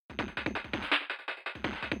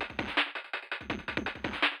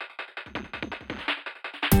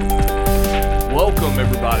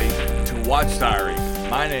everybody, to Watch Diary.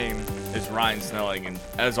 My name is Ryan Snelling, and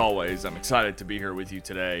as always, I'm excited to be here with you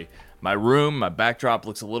today. My room, my backdrop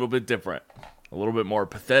looks a little bit different, a little bit more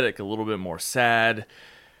pathetic, a little bit more sad.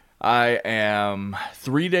 I am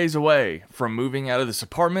 3 days away from moving out of this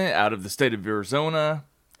apartment, out of the state of Arizona,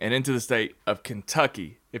 and into the state of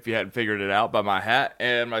Kentucky, if you hadn't figured it out by my hat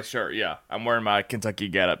and my shirt. Yeah, I'm wearing my Kentucky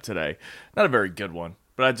getup today. Not a very good one,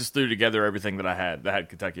 but I just threw together everything that I had that had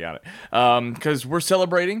Kentucky on it. Because we're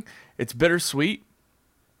celebrating. It's bittersweet.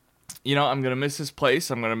 You know, I'm going to miss this place.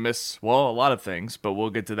 I'm going to miss, well, a lot of things, but we'll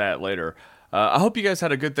get to that later. I hope you guys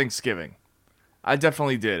had a good Thanksgiving. I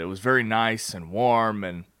definitely did. It was very nice and warm,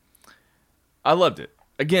 and I loved it.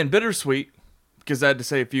 Again, bittersweet, because I had to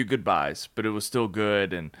say a few goodbyes, but it was still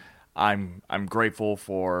good, and I'm grateful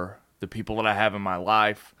for the people that I have in my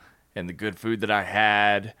life, and the good food that I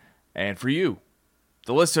had, and for you,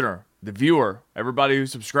 the listener, the viewer, everybody who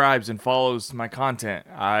subscribes and follows my content.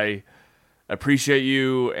 I appreciate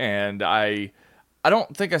you, and I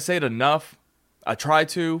don't think I say it enough. I try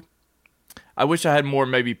to. I wish I had more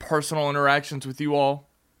maybe personal interactions with you all.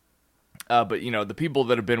 But, you know, the people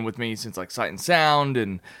that have been with me since, like, Sight and Sound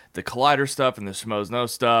and the Collider stuff and the Schmoes Know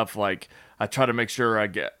stuff, like, I try to make sure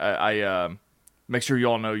make sure you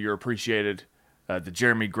all know you're appreciated. The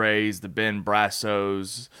Jeremy Grays, the Ben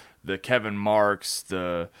Brassos, the Kevin Marks,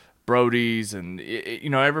 the Brodies, and, you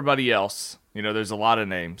know, everybody else. You know, there's a lot of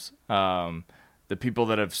names. The people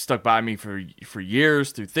that have stuck by me for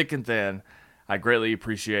years, through thick and thin, I greatly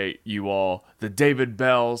appreciate you all. The David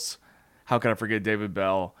Bells. How can I forget David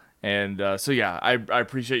Bell? And so yeah, I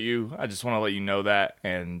appreciate you. I just want to let you know that,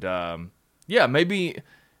 and yeah, maybe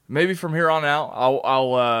from here on out,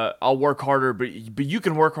 I'll work harder, but you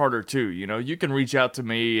can work harder too. You know, you can reach out to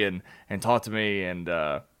me and talk to me, and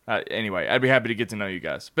anyway, I'd be happy to get to know you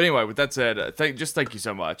guys. But anyway, with that said, thank you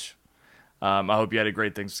so much. I hope you had a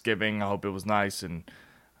great Thanksgiving. I hope it was nice and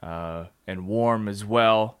warm as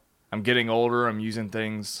well. I'm getting older. I'm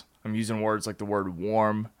using words like the word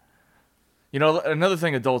warm. You know, another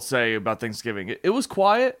thing adults say about Thanksgiving, it was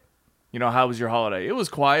quiet. You know, how was your holiday? It was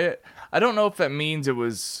quiet. I don't know if that means it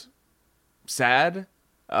was sad,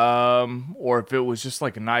 or if it was just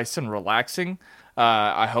like nice and relaxing.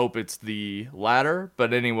 I hope it's the latter.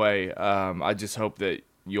 But anyway, I just hope that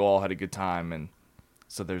you all had a good time. And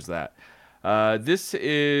so there's that. This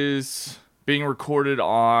is being recorded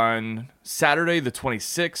on Saturday the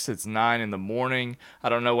 26th. It's 9 in the morning. I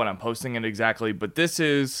don't know when I'm posting it exactly, but this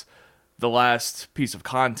is the last piece of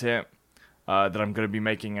content that I'm going to be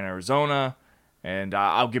making in Arizona, and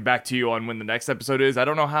I'll get back to you on when the next episode is. I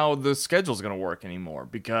don't know how the schedule's going to work anymore,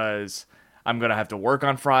 because I'm going to have to work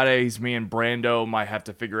on Fridays. Me and Brando might have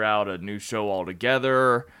to figure out a new show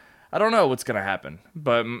altogether. I don't know what's going to happen,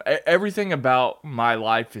 but everything about my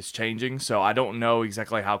life is changing, so I don't know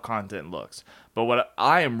exactly how content looks. But what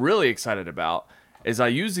I am really excited about is I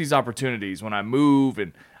use these opportunities when I move,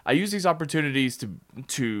 and I use these opportunities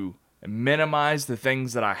to minimize the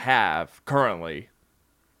things that I have currently,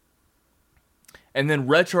 and then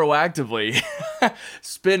retroactively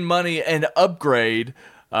spend money and upgrade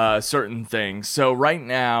certain things. So right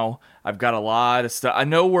now, I've got a lot of stuff. I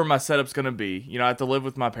know where my setup's going to be. You know, I have to live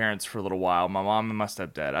with my parents for a little while, my mom and my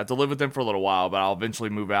stepdad. I have to live with them for a little while, but I'll eventually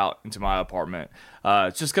move out into my apartment.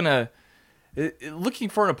 It's just going to... Looking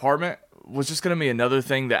for an apartment was just going to be another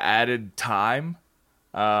thing that added time.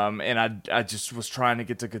 And I just was trying to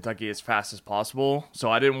get to Kentucky as fast as possible.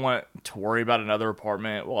 So I didn't want to worry about another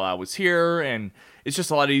apartment while I was here. And it's just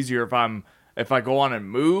a lot easier if I go on and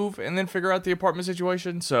move and then figure out the apartment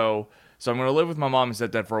situation. So I'm going to live with my mom and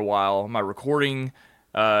stepdad for a while. My recording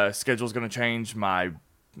schedule is going to change. My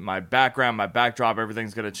background, my backdrop,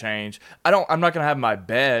 everything's going to change. I'm not going to have my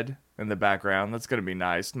bed in the background. That's going to be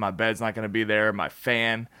nice. My bed's not going to be there. My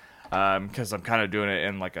fan, because I'm kind of doing it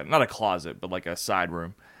in like not a closet, but like a side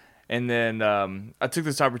room. And then I took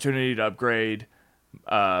this opportunity to upgrade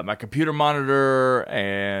my computer monitor,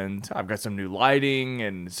 and I've got some new lighting.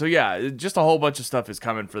 And so, yeah, just a whole bunch of stuff is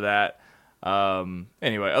coming for that.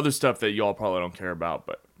 Anyway, other stuff that y'all probably don't care about,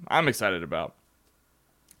 but I'm excited about.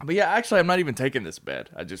 But yeah, actually, I'm not even taking this bed.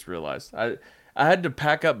 I just realized. I had to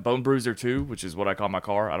pack up Bone Bruiser 2, which is what I call my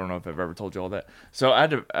car. I don't know if I've ever told you all that. So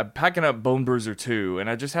I'm packing up Bone Bruiser 2, and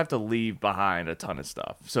I just have to leave behind a ton of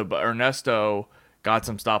stuff. So, but Ernesto got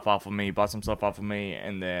some stuff off of me, bought some stuff off of me,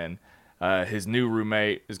 and then his new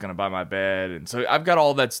roommate is going to buy my bed. And so I've got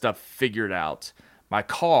all that stuff figured out. My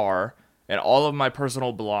car and all of my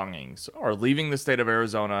personal belongings are leaving the state of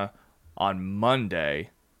Arizona on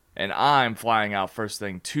Monday, and I'm flying out first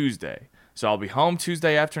thing Tuesday. So I'll be home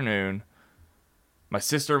Tuesday afternoon. My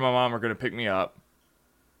sister and my mom are going to pick me up.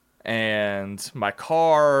 and my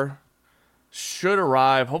car should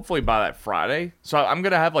arrive hopefully by that Friday. So I'm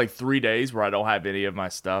gonna have like 3 days where I don't have any of my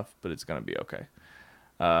stuff, but it's gonna be okay.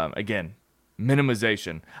 Again,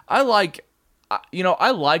 minimization. I like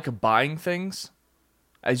buying things.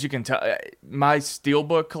 As you can tell, my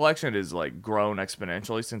steelbook collection is like grown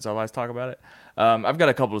exponentially since I last talked about it. I've got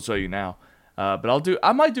a couple to show you now, but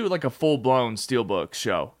I might do like a full blown steelbook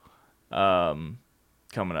show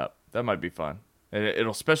coming up. That might be fun.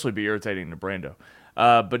 It'll especially be irritating to Brando.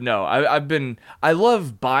 But no, I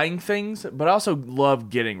love buying things, but I also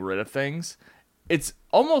love getting rid of things. It's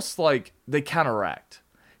almost like they counteract,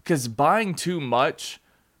 because buying too much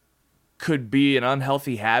could be an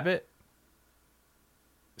unhealthy habit.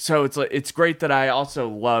 So it's great that I also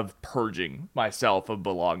love purging myself of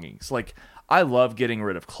belongings. Like, I love getting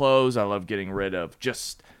rid of clothes. I love getting rid of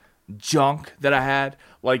just junk that I had.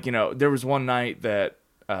 Like, there was one night,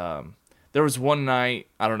 I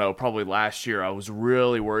don't know, probably last year, I was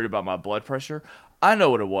really worried about my blood pressure. I know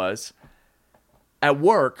what it was. At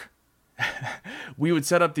work, we would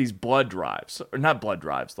set up these blood drives, or not blood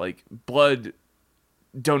drives, like blood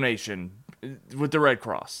donation with the Red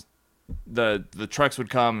Cross. The trucks would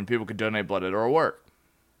come and people could donate blood at our work.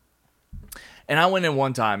 And I went in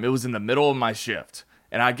one time. It was in the middle of my shift.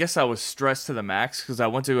 And I guess I was stressed to the max because I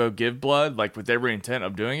went to go give blood, like with every intent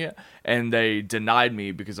of doing it. And they denied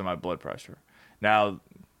me because of my blood pressure. Now,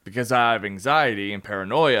 because I have anxiety and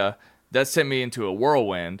paranoia, that sent me into a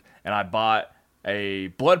whirlwind. And I bought a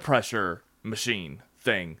blood pressure machine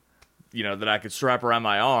thing, that I could strap around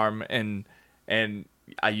my arm. And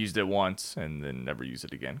I used it once and then never used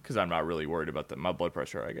it again because I'm not really worried about my blood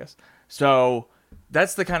pressure, I guess. So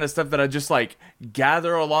that's the kind of stuff that I just like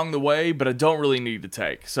gather along the way, but I don't really need to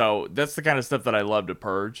take. So that's the kind of stuff that I love to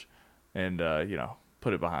purge and,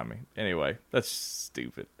 put it behind me. Anyway, that's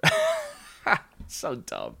stupid. So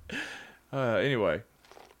dumb. Anyway.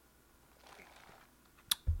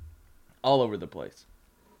 All over the place.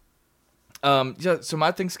 So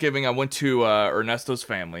my Thanksgiving, I went to Ernesto's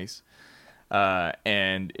family's.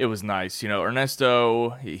 And it was nice.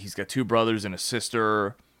 Ernesto, he's got 2 brothers and a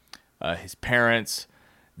sister. His parents,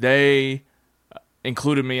 they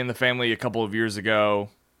included me in the family a couple of years ago.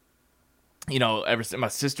 Ever since my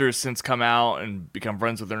sister has since come out and become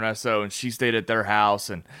friends with Ernesto, and she stayed at their house,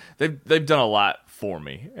 and they've done a lot for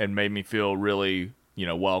me and made me feel really,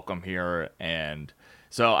 welcome here. And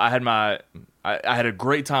so I had a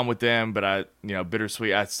great time with them, but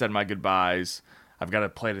bittersweet. I said my goodbyes. I've got a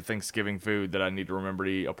plate of Thanksgiving food that I need to remember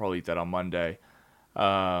to eat. I'll probably eat that on Monday.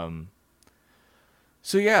 So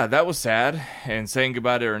yeah, that was sad. And saying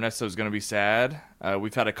goodbye to Ernesto is going to be sad.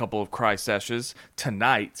 We've had a couple of cry sessions.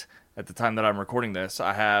 Tonight, at the time that I'm recording this,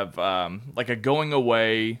 I have like a going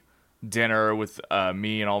away dinner with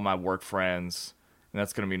me and all my work friends. And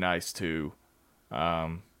that's going to be nice too.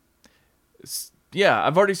 Yeah,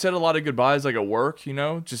 I've already said a lot of goodbyes like at work,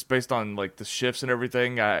 just based on like the shifts and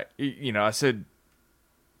everything. I said...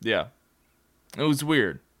 Yeah, it was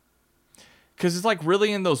weird. Because it's like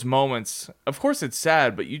really in those moments, of course it's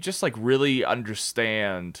sad, but you just like really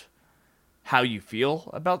understand how you feel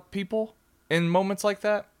about people in moments like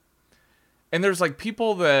that. And there's like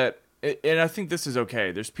people that, and I think this is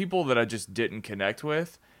okay, there's people that I just didn't connect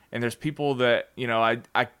with. And there's people that,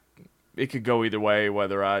 it could go either way,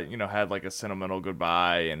 whether I, had like a sentimental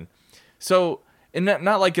goodbye. And so, and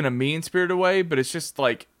not like in a mean-spirited way, but it's just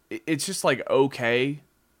like okay.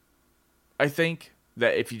 I think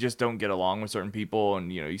that if you just don't get along with certain people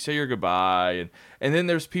and, you say your goodbye and then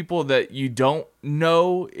there's people that you don't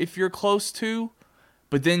know if you're close to,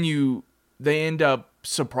 but then they end up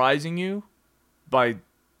surprising you by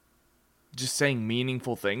just saying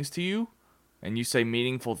meaningful things to you and you say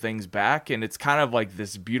meaningful things back. And it's kind of like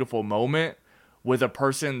this beautiful moment with a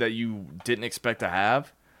person that you didn't expect to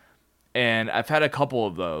have. And I've had a couple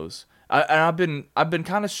of those. I've been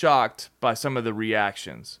kind of shocked by some of the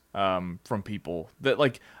reactions from people that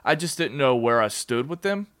like I just didn't know where I stood with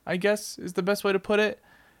them, I guess is the best way to put it.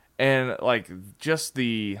 And like just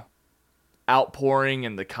the outpouring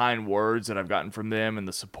and the kind words that I've gotten from them and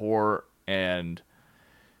the support, and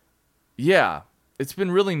yeah, it's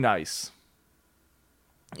been really nice.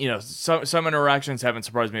 Some interactions haven't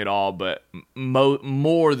surprised me at all, but most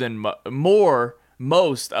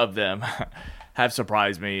of them have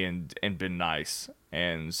surprised me and been nice.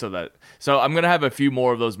 And so I'm going to have a few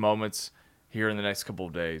more of those moments here in the next couple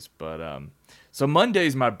of days. But so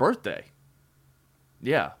Monday's my birthday.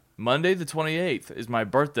 Yeah, Monday the 28th is my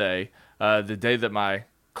birthday, the day that my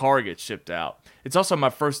car gets shipped out. It's also my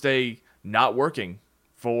first day not working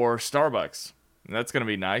for Starbucks. And that's going to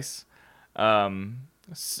be nice.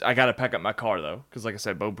 I gotta pack up my car though, because like I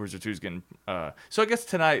said, Bone Bruiser 2 is getting. So I guess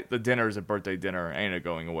tonight the dinner is a birthday dinner, ain't a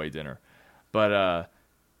going away dinner. But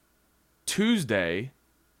Tuesday,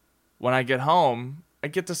 when I get home, I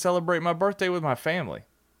get to celebrate my birthday with my family,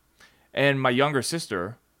 and my younger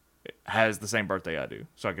sister has the same birthday I do,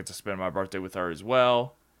 so I get to spend my birthday with her as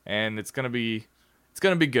well, and it's gonna be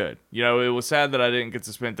good. You know, it was sad that I didn't get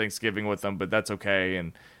to spend Thanksgiving with them, but that's okay,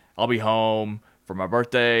 and I'll be home for my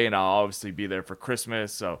birthday, and I'll obviously be there for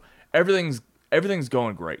Christmas. So everything's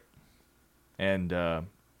going great, and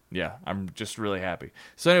yeah, I'm just really happy.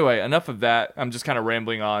 So anyway, enough of that. I'm just kind of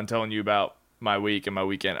rambling on, telling you about my week and my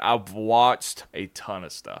weekend. I've watched a ton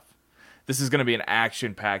of stuff. This is going to be an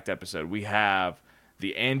action-packed episode. We have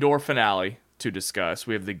the Andor finale to discuss.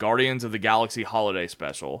 We have the Guardians of the Galaxy holiday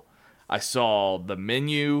special. I saw The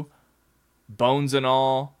Menu, Bones and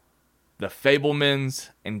All, The Fabelmans,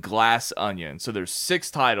 and Glass Onion. So there's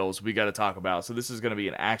 6 titles we got to talk about. So this is going to be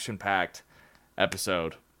an action-packed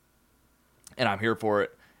episode, and I'm here for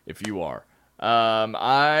it if you are.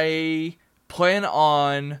 I plan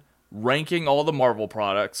on ranking all the Marvel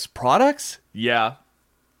products. Products? Yeah.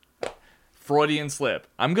 Freudian slip.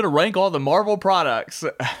 I'm going to rank all the Marvel products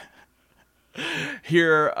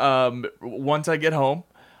here once I get home.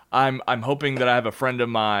 I'm hoping that I have a friend of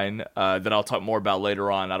mine that I'll talk more about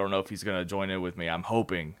later on. I don't know if he's going to join in with me. I'm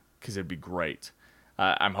hoping, because it'd be great.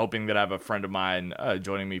 I'm hoping that I have a friend of mine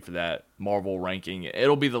joining me for that Marvel ranking.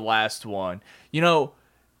 It'll be the last one. You know,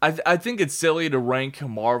 I think it's silly to rank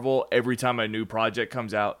Marvel every time a new project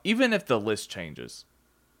comes out, even if the list changes.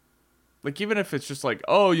 Like, even if it's just like,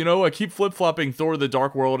 oh, you know, I keep flip-flopping Thor: The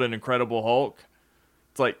Dark World and Incredible Hulk.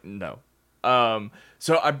 It's like, no.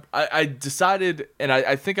 So I decided, and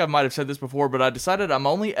I think I might have said this before, but I decided I'm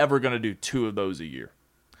only ever going to do 2 of those a year.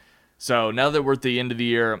 So now that we're at the end of the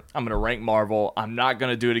year, I'm going to rank Marvel. I'm not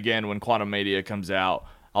going to do it again when Quantum Mania comes out.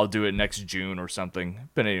 I'll do it next June or something.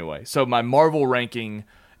 But anyway, so my Marvel ranking,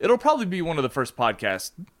 it'll probably be one of the first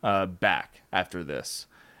podcasts back after this.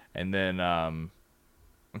 And then I'm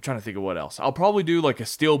trying to think of what else. I'll probably do like a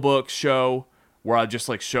Steelbook show where I just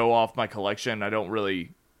like show off my collection.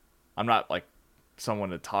 I'm not like someone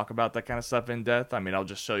to talk about that kind of stuff in depth. I mean, I'll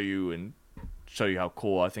just show you how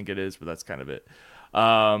cool I think it is, but that's kind of it.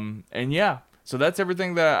 And yeah, so that's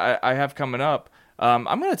everything that I have coming up. I'm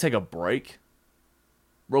going to take a break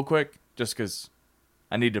real quick just because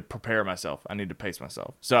I need to prepare myself. I need to pace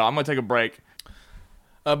myself. So I'm going to take a break.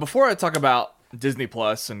 Before I talk about Disney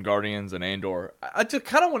Plus and Guardians and Andor, I just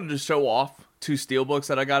kind of wanted to show off 2 Steelbooks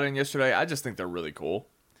that I got in yesterday. I just think they're really cool.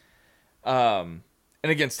 And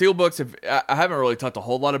again, Steelbooks, I haven't really talked a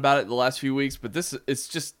whole lot about it the last few weeks, but it's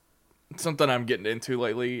just something I'm getting into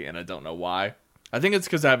lately, and I don't know why. I think it's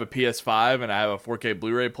because I have a PS5 and I have a 4K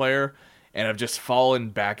Blu-ray player, and I've just fallen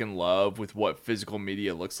back in love with what physical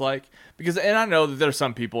media looks like. And I know that there's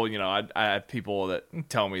some people, you know, I have people that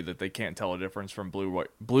tell me that they can't tell a difference from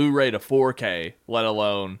Blu-ray to 4K, let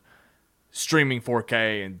alone streaming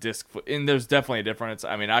 4K and disc. And there's definitely a difference.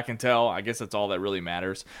 I mean, I can tell. I guess that's all that really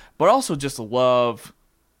matters. But I also just love.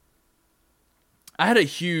 I had a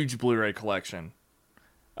huge Blu-ray collection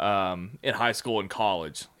in high school and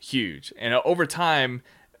college, huge. And over time,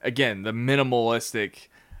 again, the minimalistic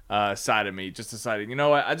side of me just decided, you know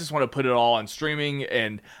what, I just want to put it all on streaming.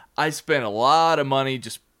 And I spent a lot of money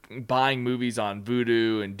just buying movies on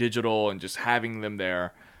Vudu and digital and just having them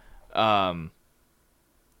there.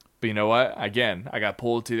 But you know what? Again, I got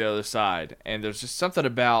pulled to the other side, and there's just something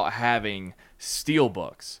about having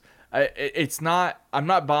Steelbooks. I'm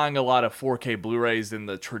not buying a lot of 4K Blu-rays in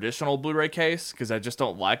the traditional Blu-ray case because I just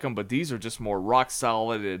don't like them, but these are just more rock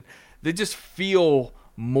solid, and they just feel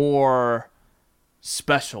more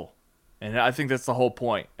special. And I think that's the whole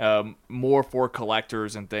point. More for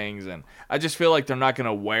collectors and things, and I just feel like they're not going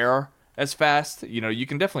to wear as fast. You know, you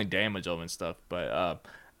can definitely damage them and stuff, but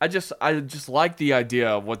I just like the idea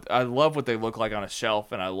of I love what they look like on a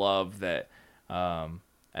shelf, and I love that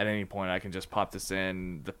at any point I can just pop this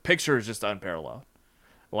in. The picture is just unparalleled.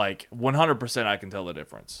 Like 100% I can tell the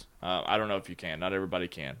difference. I don't know if you can. Not everybody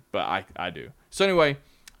can, but I do. So anyway,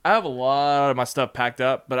 I have a lot of my stuff packed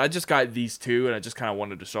up, but I just got these 2, and I just kind of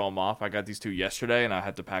wanted to show them off. I got these 2 yesterday, and I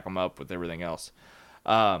had to pack them up with everything else.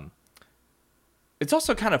 It's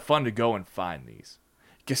also kind of fun to go and find these.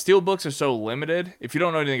 Because Steelbooks are so limited. If you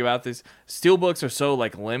don't know anything about this, Steelbooks are so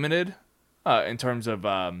like limited in terms of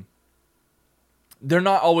they're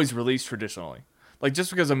not always released traditionally. Like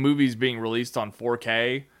just because a movie's being released on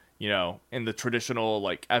 4K, you know, in the traditional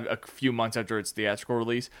like a few months after its theatrical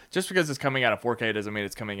release, just because it's coming out of 4K doesn't mean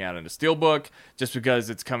it's coming out in a Steelbook. Just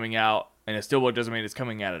because it's coming out And a steelbook doesn't mean it's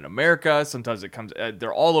coming out in America. Sometimes it comes,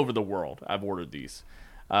 they're all over the world. I've ordered these.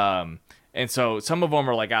 And so some of them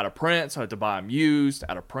are like out of print, so I have to buy them used,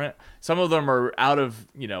 out of print. Some of them are out of,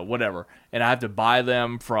 whatever. And I have to buy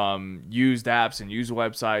them from used apps and used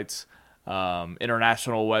websites,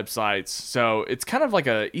 international websites. So it's kind of like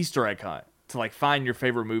a Easter egg hunt to like find your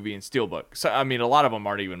favorite movie in steelbook. So, I mean, a lot of them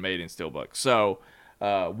aren't even made in steelbook. So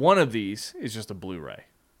one of these is just a Blu-ray,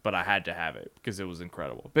 but I had to have it because it was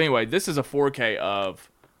incredible. But anyway, this is a 4K of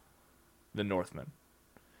The Northman.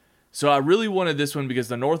 So I really wanted this one because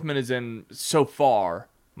The Northman is in, so far,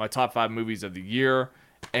 my top 5 movies of the year.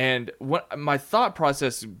 And what my thought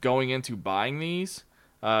process going into buying these,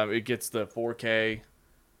 it gets the 4K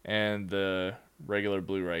and the regular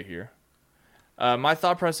Blu-ray here. My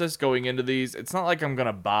thought process going into these, it's not like I'm going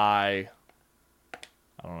to buy,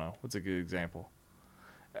 I don't know, what's a good example?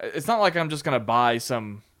 It's not like I'm just going to buy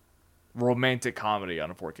some romantic comedy on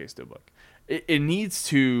a 4K steelbook. It needs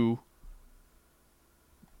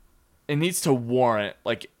to warrant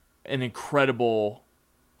like an incredible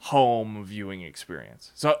home viewing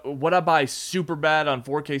experience. So would I buy Superbad on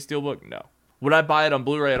 4K steelbook? No. Would I buy it on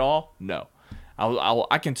Blu-ray at all? No.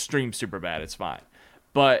 I can stream Superbad. It's fine.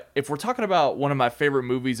 But if we're talking about one of my favorite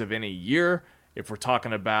movies of any year, if we're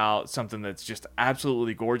talking about something that's just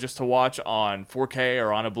absolutely gorgeous to watch on 4K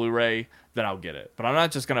or on a Blu-ray, then I'll get it. But I'm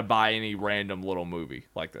not just going to buy any random little movie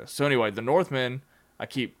like this. So anyway, The Northman, I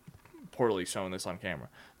keep poorly showing this on camera.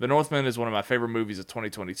 The Northman is one of my favorite movies of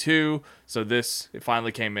 2022. So it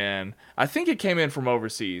finally came in. I think it came in from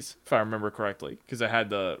overseas, if I remember correctly, because I had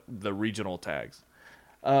the regional tags.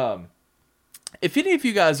 If any of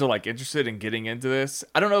you guys are like interested in getting into this,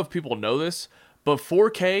 I don't know if people know this, but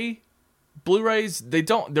 4K Blu-rays,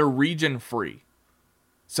 they're region free.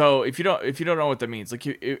 So if you don't know what that means, like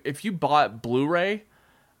if you bought Blu-ray,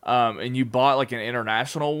 and you bought like an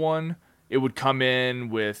international one, it would come in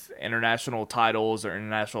with international titles or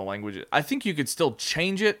international languages. I think you could still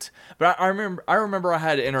change it, but I remember I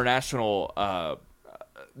had international,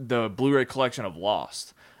 the Blu-ray collection of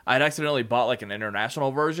Lost. I had accidentally bought like an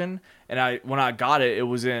international version, and when I got it, it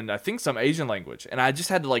was in, I think, some Asian language, and I just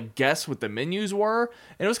had to like guess what the menus were,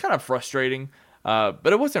 and it was kind of frustrating, but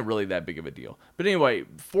it wasn't really that big of a deal. But anyway,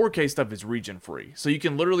 4K stuff is region free, so you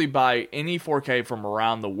can literally buy any 4K from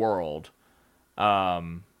around the world,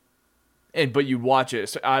 but you watch it.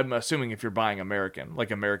 So I'm assuming if you're buying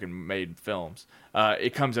American made films,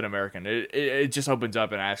 it comes in American. It just opens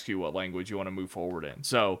up and asks you what language you want to move forward in.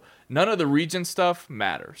 So none of the region stuff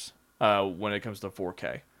matters when it comes to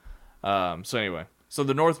 4K. So anyway, so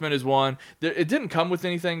The Northman is one. It didn't come with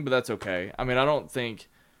anything, but that's okay. I mean, I don't think,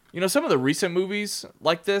 some of the recent movies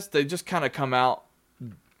like this, they just kind of come out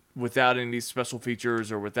without any special features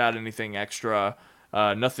or without anything extra.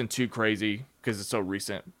 Nothing too crazy because it's so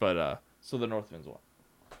recent, but so The Northman's one.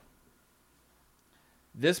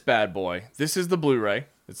 This bad boy, this is the Blu-ray.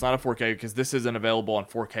 It's not a 4K because this isn't available on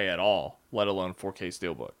 4K at all, let alone 4K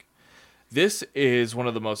Steelbook. This is one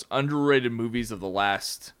of the most underrated movies of the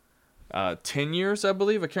last 10 years, I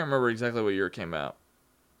believe. I can't remember exactly what year it came out.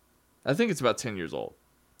 I think it's about 10 years old.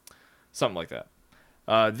 Something like that.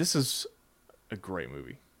 This is a great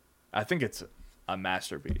movie. I think it's a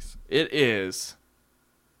masterpiece. It is...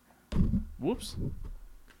 Whoops.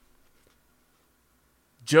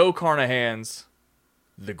 Joe Carnahan's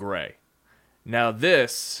The Grey. Now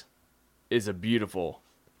this is a beautiful...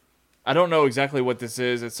 I don't know exactly what this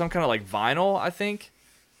is. It's some kind of like vinyl, I think.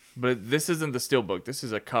 But this isn't the steelbook. This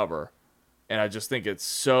is a cover. And I just think it's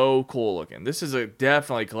so cool looking. This is a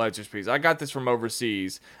definitely collector's piece. I got this from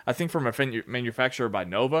overseas. I think from a manufacturer by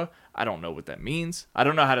Nova. I don't know what that means. I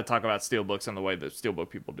don't know how to talk about steelbooks in the way that steelbook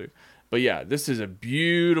people do. But yeah, this is a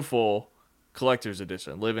beautiful collector's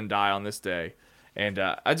edition. Live and Die on this day. And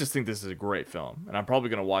I just think this is a great film. And I'm probably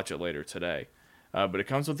going to watch it later today. But it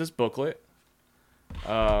comes with this booklet.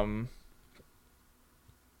 I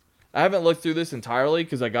haven't looked through this entirely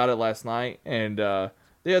because I got it last night. And yeah,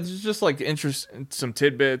 there's just like some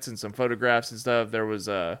tidbits and some photographs and stuff. There was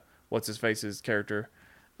what's-his-face's character.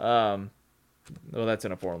 Well, that's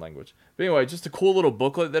in a foreign language. But anyway, just a cool little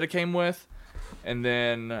booklet that it came with. And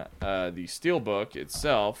then the steelbook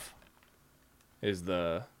itself is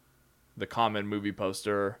the common movie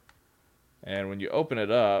poster. And when you open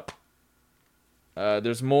it up,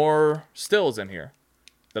 there's more stills in here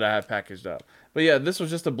that I have packaged up. But yeah, this was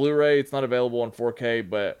just a Blu-ray. It's not available on 4K,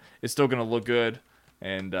 but it's still going to look good.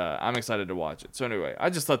 And I'm excited to watch it. So anyway, I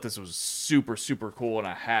just thought this was super, super cool, and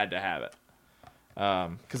I had to have it.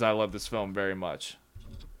 Because I love this film very much.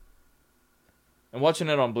 And watching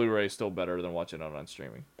it on Blu-ray is still better than watching it on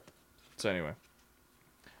streaming. So anyway.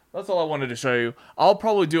 That's all I wanted to show you. I'll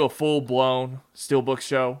probably do a full-blown Steelbook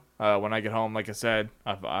show when I get home. Like I said,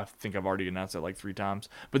 I think I've already announced it like 3 times.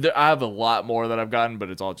 But I have a lot more that I've gotten, but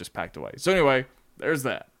it's all just packed away. So anyway, there's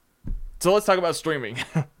that. So let's talk about streaming.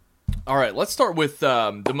 All right, let's start with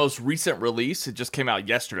the most recent release. It just came out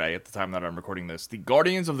yesterday at the time that I'm recording this. The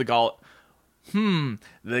Guardians of the Guardians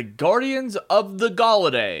of the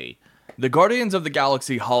Galladay. The Guardians of the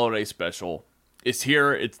Galaxy Holiday Special is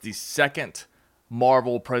here. It's the second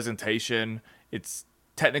Marvel presentation. It's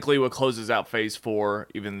technically what closes out Phase 4,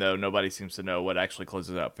 even though nobody seems to know what actually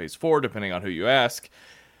closes out Phase 4, depending on who you ask.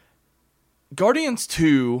 Guardians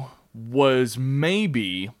 2 was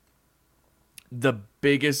maybe the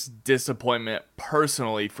biggest disappointment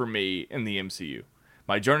personally for me in the MCU.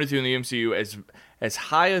 My journey through the MCU, as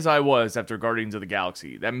high as I was after Guardians of the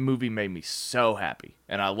Galaxy, that movie made me so happy,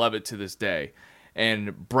 and I love it to this day.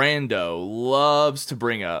 And Brando loves to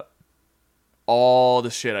bring up all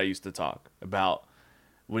the shit I used to talk about.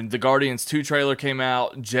 When the Guardians 2 trailer came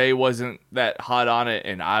out, Jay wasn't that hot on it,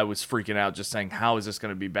 and I was freaking out just saying, how is this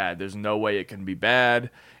going to be bad? There's no way it can be bad,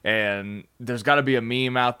 and there's got to be a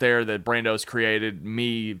meme out there that Brando's created,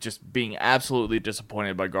 me just being absolutely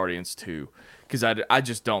disappointed by Guardians 2, because I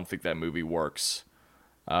just don't think that movie works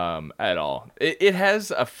at all. It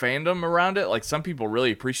has a fandom around it. Like, some people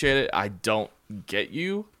really appreciate it. I don't get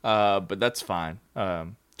you, but that's fine.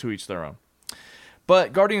 To each their own.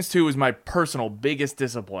 But Guardians 2 was my personal biggest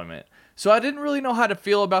disappointment. So I didn't really know how to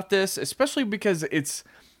feel about this, especially because it's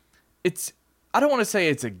I don't want to say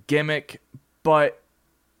it's a gimmick, but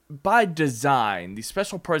by design, these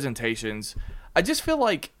special presentations, I just feel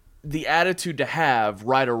like the attitude to have,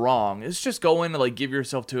 right or wrong, is just go in and like give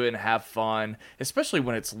yourself to it and have fun, especially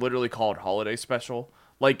when it's literally called Holiday Special.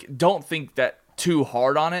 Like, don't think that too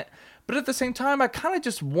hard on it. But at the same time, I kind of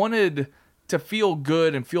just wanted to feel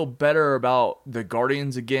good and feel better about the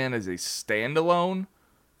Guardians again as a standalone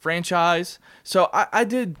franchise. So I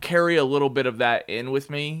did carry a little bit of that in with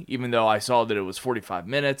me, even though I saw that it was 45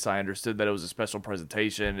 minutes. I understood that it was a special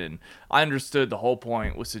presentation, and I understood the whole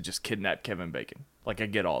point was to just kidnap Kevin Bacon. Like, I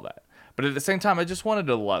get all that. But at the same time, I just wanted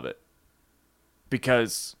to love it,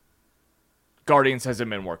 because Guardians hasn't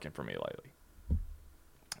been working for me lately.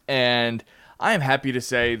 And I am happy to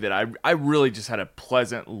say that I really just had a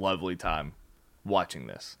pleasant, lovely time watching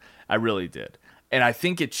this. I really did. And I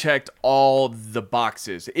think it checked all the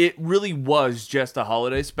boxes. It really was just a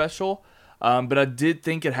holiday special, but I did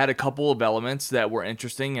think it had a couple of elements that were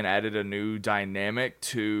interesting and added a new dynamic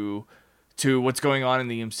to what's going on in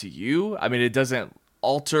the MCU. I mean, it doesn't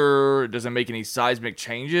make any seismic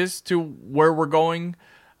changes to where we're going.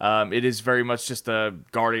 It is very much just a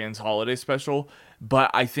Guardians holiday special, but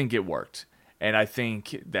I think it worked. And I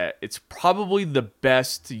think that it's probably the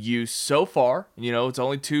best use so far. You know, it's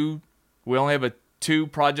only 2. We only have a 2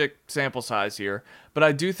 project sample size here. But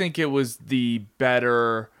I do think it was the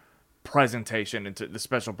better presentation, into the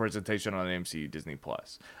special presentation on the MCU Disney+.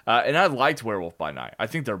 And I liked Werewolf by Night. I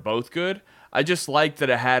think they're both good. I just liked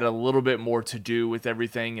that it had a little bit more to do with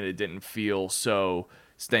everything, and it didn't feel so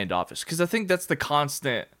standoffish. Because I think that's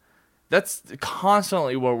constantly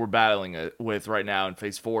what we're battling with right now in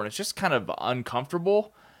Phase 4, and it's just kind of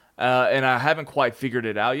uncomfortable, and I haven't quite figured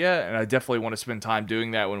it out yet, and I definitely want to spend time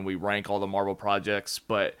doing that when we rank all the Marvel projects,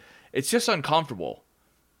 but it's just uncomfortable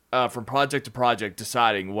from project to project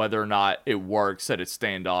deciding whether or not it works, that it's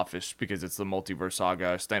standoffish, because it's the multiverse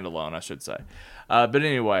saga, standalone, I should say. But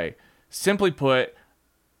anyway, simply put,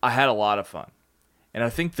 I had a lot of fun. And I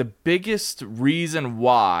think the biggest reason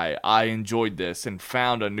why I enjoyed this and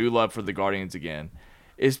found a new love for the Guardians again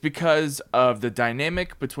is because of the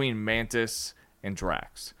dynamic between Mantis and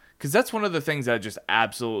Drax. Because that's one of the things that I just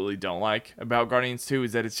absolutely don't like about Guardians 2,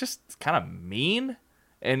 is that it's just kind of mean.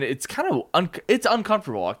 And it's kind of it's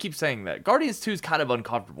uncomfortable. I keep saying that. Guardians 2 is kind of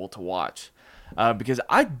uncomfortable to watch. Because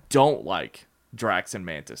I don't like Drax and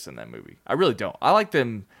Mantis in that movie. I really don't. I like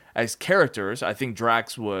them as characters. I think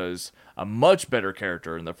Drax was a much better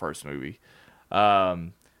character in the first movie.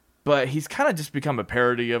 But he's kind of just become a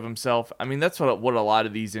parody of himself. I mean, that's what a lot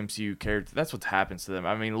of these MCU characters, that's what happens to them.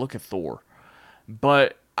 I mean, look at Thor.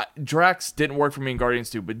 But Drax didn't work for me in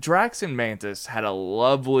Guardians 2. But Drax and Mantis had a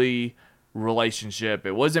lovely relationship.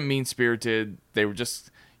 It wasn't mean-spirited. They were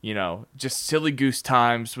just, just silly goose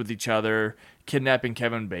times with each other, kidnapping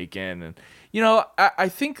Kevin Bacon. And, I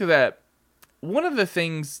think that one of the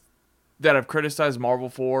things that I've criticized Marvel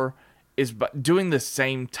for is doing the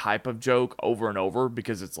same type of joke over and over,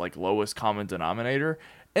 because it's like lowest common denominator.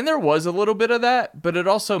 And there was a little bit of that, but it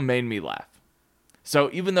also made me laugh.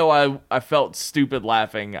 So even though I felt stupid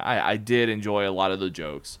laughing, I did enjoy a lot of the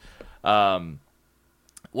jokes.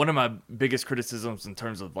 one of my biggest criticisms in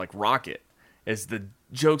terms of like Rocket is the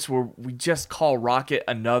jokes where we just call Rocket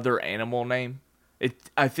another animal name.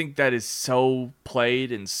 I think that is so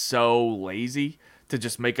played and so lazy to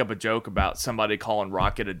just make up a joke about somebody calling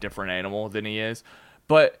Rocket a different animal than he is.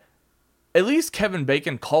 But at least Kevin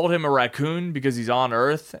Bacon called him a raccoon because he's on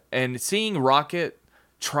Earth, and seeing Rocket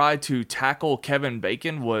try to tackle Kevin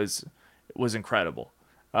Bacon was incredible.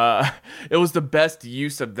 It was the best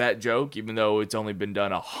use of that joke, even though it's only been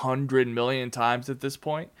done 100 million times at this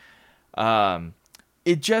point.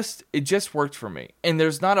 It just worked for me, and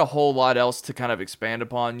there's not a whole lot else to kind of expand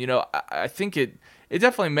upon. You know, I think it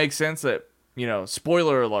definitely makes sense that, you know,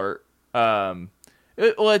 spoiler alert.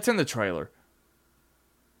 It's in the trailer.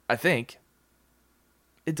 I think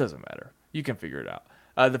it doesn't matter. You can figure it out.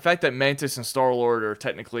 The fact that Mantis and Star-Lord are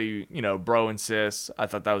technically, you know, bro and sis, I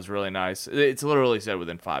thought that was really nice. It's literally said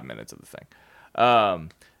within 5 minutes of the thing.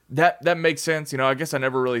 That makes sense. You know, I guess I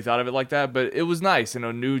never really thought of it like that, but it was nice, you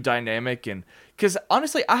know, new dynamic. And because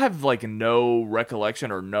honestly, I have like no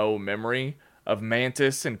recollection or no memory of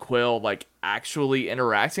Mantis and Quill like actually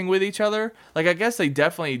interacting with each other. Like, I guess they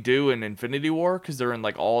definitely do in Infinity War because they're in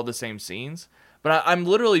like all the same scenes. But I'm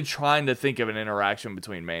literally trying to think of an interaction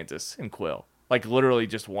between Mantis and Quill. Like, literally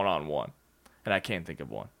just one-on-one. And I can't think of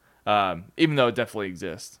one. Even though it definitely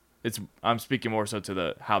exists. I'm speaking more so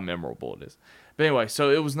to how memorable it is. But anyway, so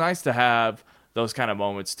it was nice to have those kind of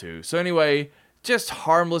moments too. So anyway, just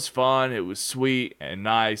harmless fun. It was sweet and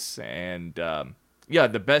nice. And yeah,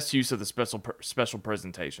 the best use of the special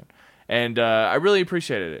presentation. And I really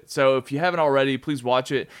appreciated it. So if you haven't already, please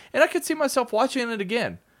watch it. And I could see myself watching it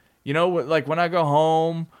again. You know, like when I go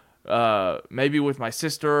home, maybe with my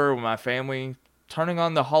sister or with my family, turning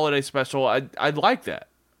on the holiday special, I'd like that.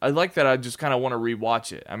 I like that. I just kind of want to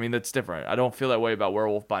rewatch it. I mean, that's different. I don't feel that way about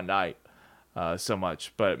Werewolf by Night so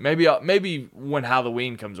much, but maybe when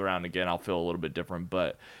Halloween comes around again, I'll feel a little bit different.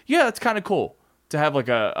 But yeah, it's kind of cool to have like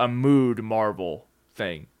a mood Marvel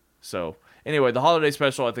thing. So anyway, the holiday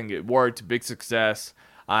special, I think it worked. Big success.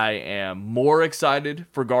 I am more excited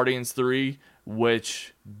for Guardians 3,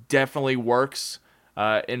 which definitely works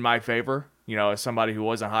in my favor, you know, as somebody who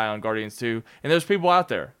wasn't high on Guardians 2. And there's people out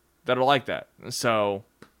there that are like that. So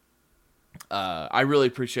I really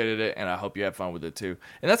appreciated it, and I hope you have fun with it too.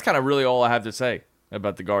 And that's kind of really all I have to say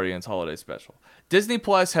about the Guardians holiday special. Disney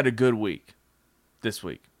Plus had a good week this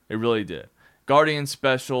week. It really did. Guardians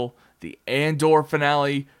special, the Andor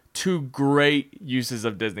finale, two great uses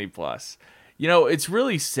of Disney Plus. You know, it's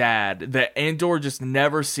really sad that Andor just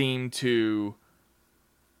never seemed to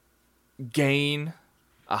gain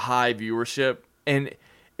a high viewership, and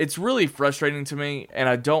it's really frustrating to me, and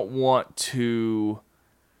I don't want to...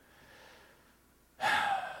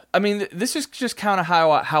 I mean, this is just kind of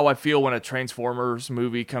how I feel when a Transformers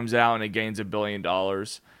movie comes out and it gains $1 billion,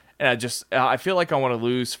 and I feel like I want to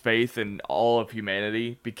lose faith in all of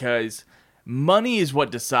humanity, because money is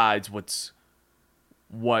what decides what's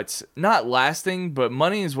not lasting, but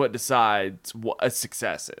money is what decides what a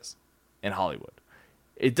success is in Hollywood.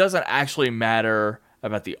 It doesn't actually matter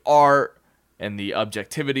about the art and the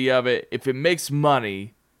objectivity of it. If it makes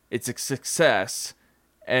money, it's a success,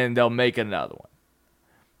 and they'll make another one.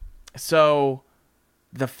 So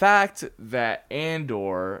the fact that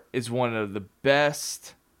Andor is one of the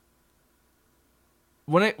best...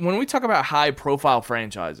 When we talk about high-profile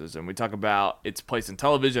franchises and we talk about its place in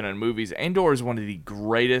television and movies, Andor is one of the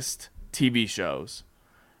greatest TV shows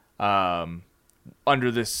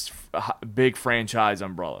under this big franchise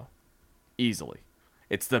umbrella. Easily.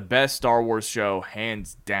 It's the best Star Wars show,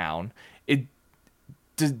 hands down.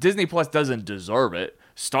 Disney Plus doesn't deserve it.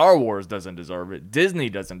 Star Wars doesn't deserve it. Disney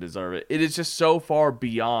doesn't deserve it. It is just so far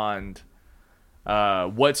beyond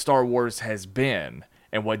what Star Wars has been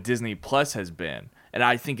and what Disney Plus has been. And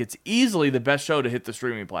I think it's easily the best show to hit the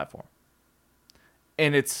streaming platform.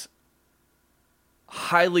 And it's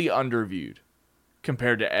highly underviewed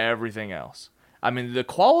compared to everything else. I mean, the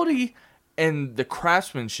quality and the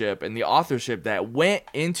craftsmanship and the authorship that went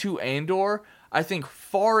into Andor, I think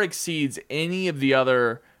far exceeds any of the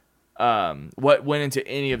other, what went into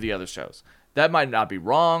any of the other shows. That might not be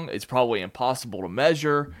wrong. It's probably impossible to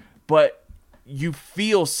measure, but you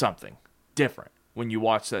feel something different when you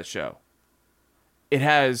watch that show. It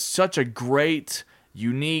has such a great,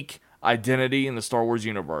 unique identity in the Star Wars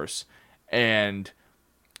universe. And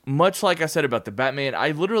much like I said about the Batman,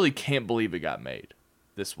 I literally can't believe it got made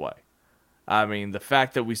this way. I mean, the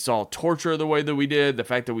fact that we saw torture the way that we did, the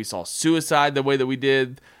fact that we saw suicide the way that we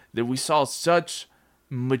did, that we saw such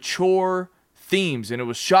mature themes, and it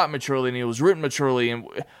was shot maturely, and it was written maturely, and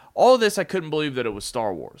all of this, I couldn't believe that it was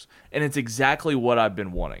Star Wars. And it's exactly what I've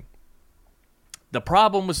been wanting. The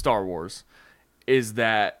problem with Star Wars is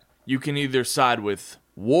that you can either side with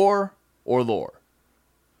war or lore.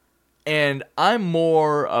 And I'm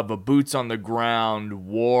more of a boots on the ground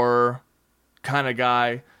war kind of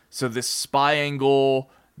guy. So this spy angle,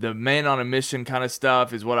 the man on a mission kind of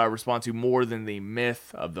stuff is what I respond to more than the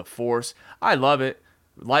myth of the Force. I love it.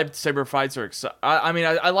 Lightsaber fights are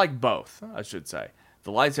I like both, I should say.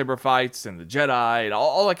 The lightsaber fights and the Jedi and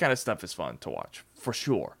all that kind of stuff is fun to watch, for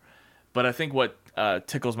sure. But I think what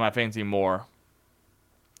tickles my fancy more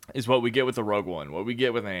is what we get with the Rogue One, what we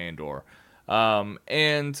get with Andor.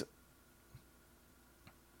 And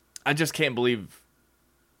I just can't believe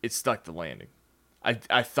it stuck the landing.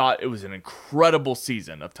 I thought it was an incredible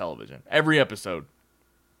season of television. Every episode.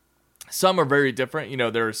 Some are very different. You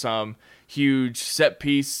know, there are some huge set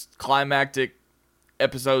piece climactic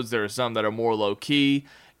episodes. There are some that are more low key.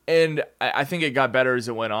 And I think it got better as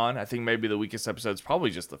it went on. I think maybe the weakest episode is probably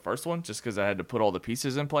just the first one, just because I had to put all the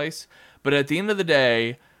pieces in place. But at the end of the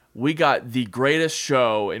day, we got the greatest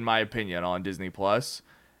show, in my opinion, on Disney Plus,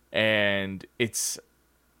 and it's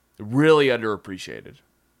really underappreciated,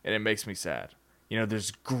 and it makes me sad. You know,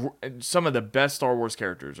 there's some of the best Star Wars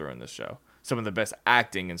characters are in this show. Some of the best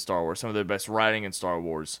acting in Star Wars. Some of the best writing in Star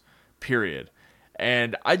Wars, period.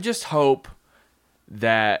 And I just hope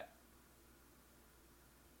that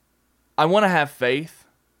I want to have faith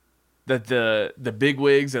that the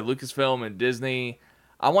bigwigs at Lucasfilm and Disney,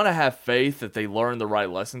 I want to have faith that they learn the right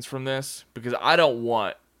lessons from this, because I don't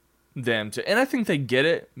want them to, and I think they get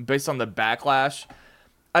it based on the backlash.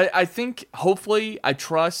 I think, hopefully, I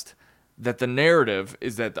trust that the narrative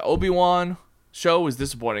is that the Obi-Wan show was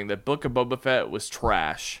disappointing, that Book of Boba Fett was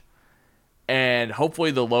trash, and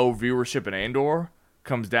hopefully the low viewership in Andor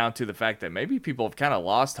comes down to the fact that maybe people have kind of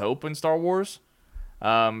lost hope in Star Wars,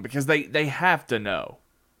 because they have to know.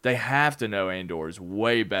 They have to know Andor is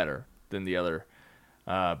way better than the other.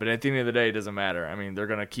 But at the end of the day, it doesn't matter. I mean, they're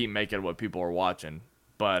going to keep making what people are watching.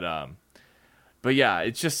 But yeah,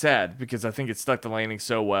 it's just sad because I think it stuck the landing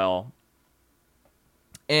so well.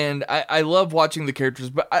 And I love watching the characters,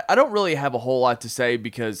 but I don't really have a whole lot to say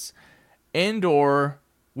because Andor,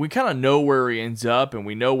 we kind of know where he ends up and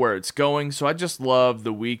we know where it's going. So I just love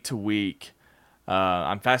the week to week.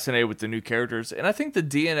 I'm fascinated with the new characters. And I think the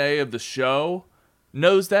DNA of the show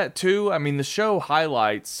knows that too. I mean, the show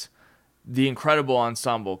highlights the incredible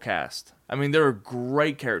ensemble cast. I mean, there are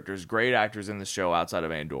great characters, great actors in the show outside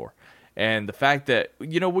of Andor. And the fact that,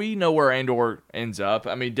 you know, we know where Andor ends up.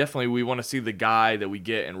 I mean, definitely we want to see the guy that we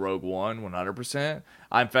get in Rogue One 100%.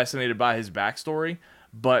 I'm fascinated by his backstory.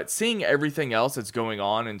 But seeing everything else that's going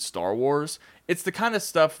on in Star Wars, it's the kind of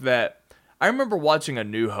stuff that I remember watching A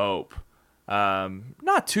New Hope.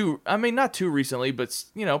 Not too recently, but,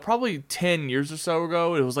 you know, probably 10 years or so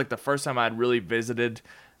ago. It was like the first time I'd really visited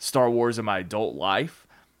Star Wars in my adult life.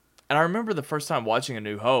 And I remember the first time watching A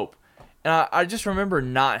New Hope. And I just remember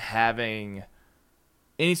not having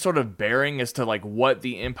any sort of bearing as to like what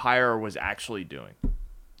the Empire was actually doing.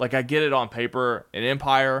 Like, I get it on paper, an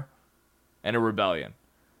Empire and a rebellion.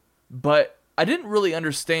 But I didn't really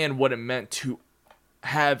understand what it meant to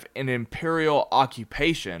have an Imperial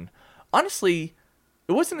occupation. Honestly,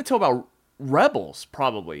 it wasn't until about Rebels,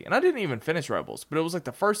 probably. And I didn't even finish Rebels. But it was like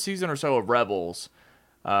the first season or so of Rebels.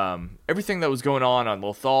 Everything that was going on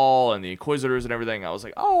Lothal and the Inquisitors and everything, I was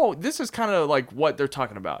like, oh, this is kind of like what they're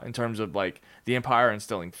talking about in terms of like the Empire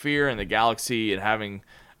instilling fear in the galaxy and having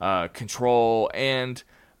control.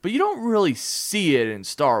 But you don't really see it in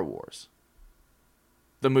Star Wars,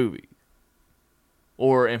 the movie,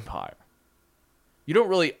 or Empire. You don't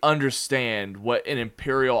really understand what an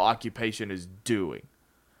Imperial occupation is doing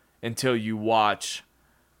until you watch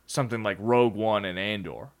something like Rogue One and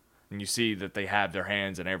Andor. And you see that they have their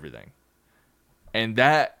hands in everything. And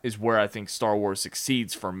that is where I think Star Wars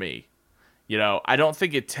succeeds for me. You know, I don't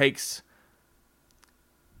think it takes...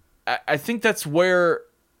 I think that's where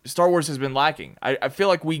Star Wars has been lacking. I feel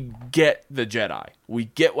like we get the Jedi. We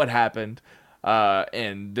get what happened.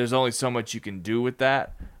 And there's only so much you can do with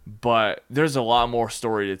that. But there's a lot more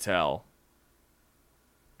story to tell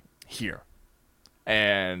here.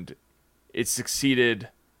 And it succeeded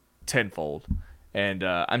tenfold. And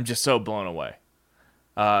I'm just so blown away.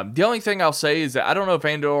 The only thing I'll say is that I don't know if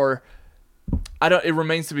Andor... it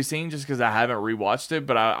remains to be seen just because I haven't rewatched it,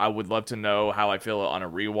 but I would love to know how I feel on a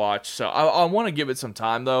rewatch. So I want to give it some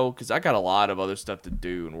time, though, because I got a lot of other stuff to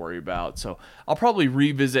do and worry about. So I'll probably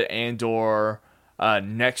revisit Andor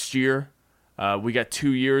next year. We got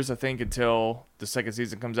 2 years, I think, until the second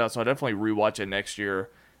season comes out. So I'll definitely rewatch it next year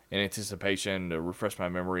in anticipation to refresh my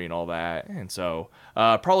memory and all that. And so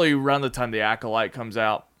probably around the time The Acolyte comes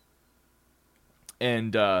out.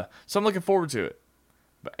 And so I'm looking forward to it.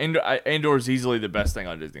 But Andor is easily the best thing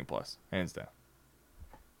on Disney Plus, hands down.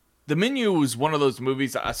 The Menu was one of those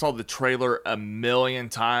movies that I saw the trailer a million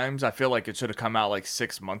times. I feel like it should have come out like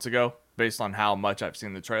 6 months ago, based on how much I've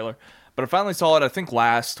seen the trailer. But I finally saw it, I think,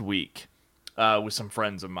 last week with some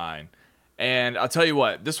friends of mine. And I'll tell you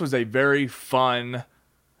what, this was a very fun,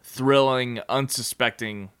 thrilling,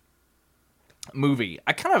 unsuspecting movie.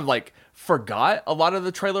 I kind of like forgot a lot of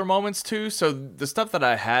the trailer moments too, so the stuff that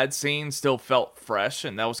I had seen still felt fresh,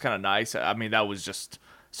 and that was kind of nice. I mean, that was just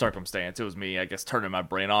circumstance. It was me, I guess, turning my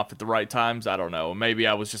brain off at the right times. I don't know. Maybe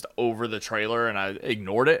I was just over the trailer and I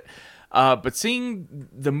ignored it. But seeing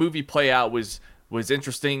the movie play out was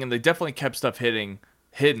interesting, and they definitely kept stuff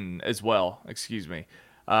hidden as well. Excuse me.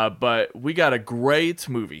 But we got a great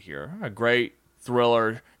movie here, a great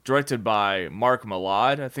thriller directed by Mark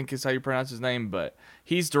Mylod, I think is how you pronounce his name, but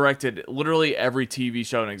he's directed literally every TV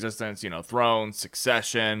show in existence, Thrones,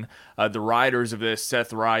 Succession. The writers of this,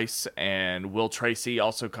 Seth Rice and Will Tracy,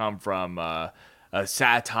 also come from a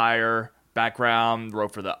satire background,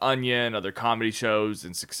 wrote for The Onion, other comedy shows,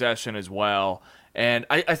 and Succession as well. And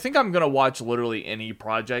I think I'm going to watch literally any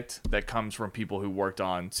project that comes from people who worked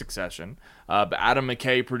on Succession. But Adam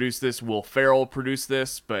McKay produced this, Will Ferrell produced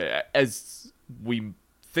this, but as we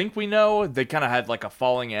think we know, they kind of had like a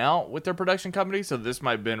falling out with their production company, so this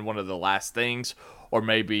might have been one of the last things, or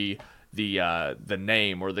maybe the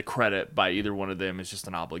name or the credit by either one of them is just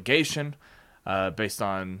an obligation based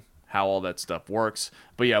on how all that stuff works.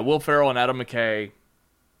 But yeah, Will Ferrell and Adam McKay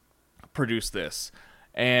produced this,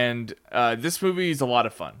 and this movie is a lot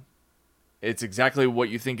of fun. It's exactly what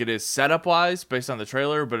you think it is setup wise based on the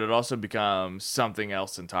trailer, but it also becomes something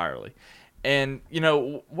else entirely. And,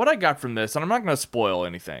 what I got from this, and I'm not going to spoil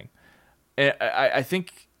anything, I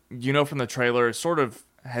think, from the trailer, it sort of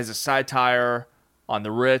has a satire on the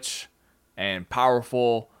rich and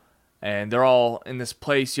powerful, and they're all in this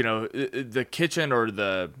place, the kitchen or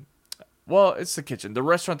it's the kitchen. The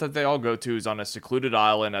restaurant that they all go to is on a secluded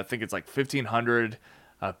island. I think it's like 1,500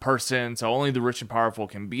 person, so only the rich and powerful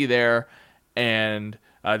can be there. And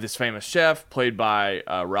this famous chef, played by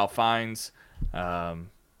Ralph Fiennes,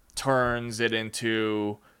 turns it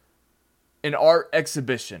into an art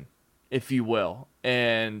exhibition, if you will,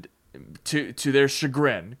 and to their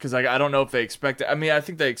chagrin, because I don't know if they expected. I mean, I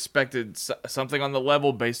think they expected something on the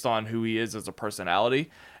level based on who he is as a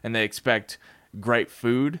personality, and they expect great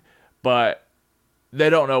food, but they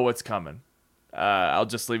don't know what's coming. I'll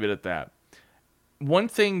just leave it at that. One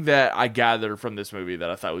thing that I gathered from this movie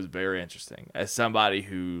that I thought was very interesting, as somebody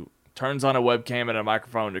who turns on a webcam and a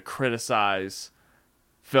microphone to criticize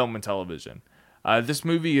film and television, this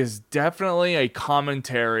movie is definitely a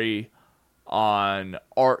commentary on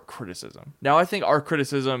art criticism. Now, I think art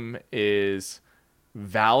criticism is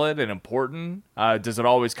valid and important. Does it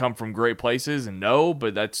always come from great places? No,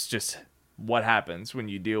 but that's just what happens when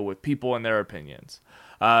you deal with people and their opinions.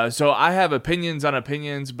 So I have opinions on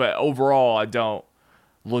opinions, but overall, I don't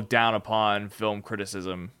look down upon film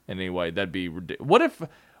criticism in any way. That'd be ridiculous.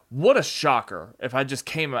 What a shocker if I just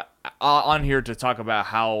came on here to talk about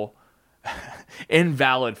how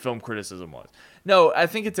invalid film criticism was. No, I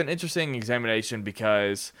think it's an interesting examination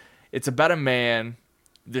because it's about a man,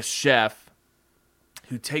 this chef,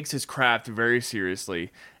 who takes his craft very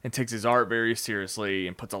seriously and takes his art very seriously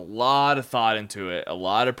and puts a lot of thought into it, a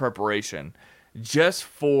lot of preparation, just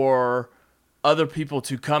for other people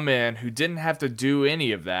to come in who didn't have to do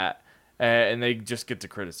any of that, and they just get to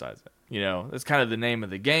criticize it. That's kind of the name of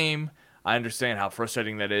the game. I understand how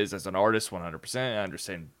frustrating that is as an artist, 100%. I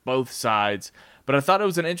understand both sides. But I thought it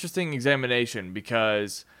was an interesting examination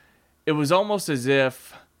because it was almost as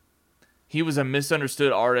if he was a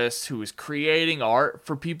misunderstood artist who was creating art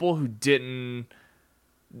for people who didn't...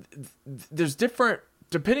 There's different...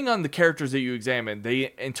 Depending on the characters that you examine,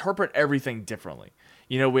 they interpret everything differently.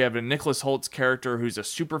 We have a Nicholas Holtz character who's a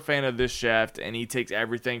super fan of this chef, and he takes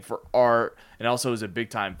everything for art, and also is a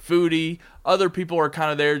big-time foodie. Other people are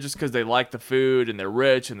kind of there just because they like the food, and they're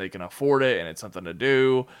rich, and they can afford it, and it's something to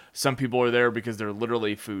do. Some people are there because they're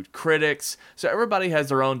literally food critics. So everybody has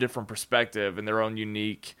their own different perspective and their own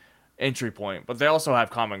unique entry point, but they also have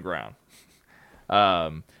common ground.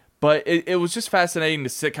 But it was just fascinating to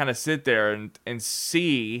sit there and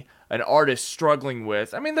see an artist struggling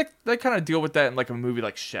with. I mean, they kind of deal with that in like a movie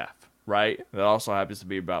like Chef, right? That also happens to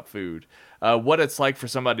be about food. What it's like for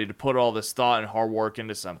somebody to put all this thought and hard work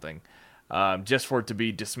into something, just for it to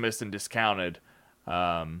be dismissed and discounted.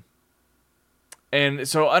 And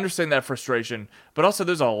so understand that frustration, but also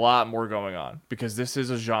there's a lot more going on because this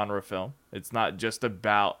is a genre film. It's not just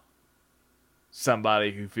about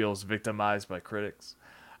somebody who feels victimized by critics.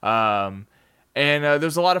 And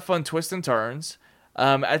there's a lot of fun twists and turns.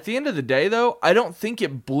 At the end of the day, though, I don't think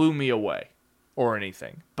it blew me away or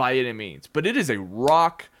anything by any means. But it is a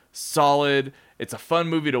rock solid. It's a fun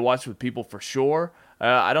movie to watch with people for sure.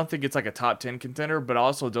 I don't think it's like a top 10 contender, but I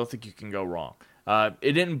also don't think you can go wrong.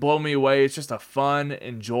 It didn't blow me away. It's just a fun,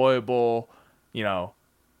 enjoyable,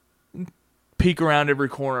 peek around every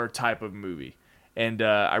corner type of movie. And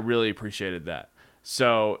I really appreciated that.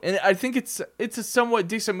 So, and I think it's a somewhat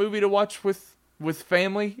decent movie to watch with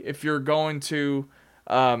family if you're going to.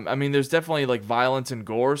 There's definitely like violence and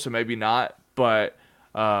gore, so maybe not. But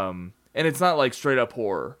and it's not like straight up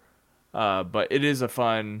horror. But it is a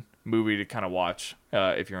fun movie to kind of watch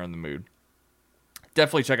if you're in the mood.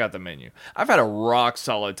 Definitely check out The Menu. I've had a rock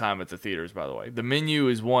solid time at the theaters, by the way. The Menu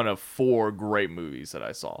is one of 4 great movies that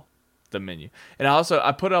I saw. The Menu. And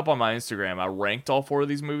I put up on my Instagram, I ranked all 4 of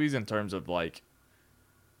these movies in terms of like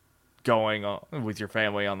going on with your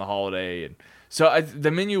family on the holiday. And so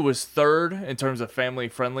The Menu was 3rd in terms of family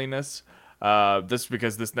friendliness. This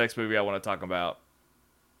because this next movie I want to talk about.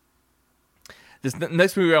 This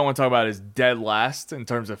next movie I want to talk about is dead last in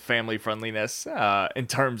terms of family friendliness, in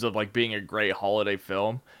terms of like being a great holiday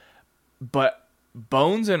film. But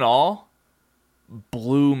Bones and All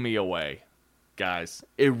blew me away, guys.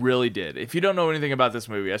 It really did. If you don't know anything about this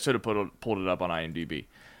movie, I should have pulled it up on IMDb.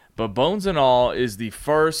 But Bones and All is the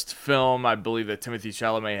first film I believe that Timothée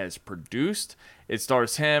Chalamet has produced. It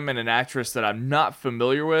stars him and an actress that I'm not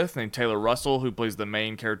familiar with named Taylor Russell, who plays the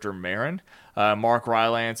main character Marin. Mark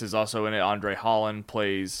Rylance is also in it. Andre Holland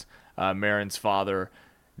plays Marin's father.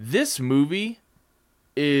 This movie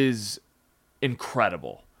is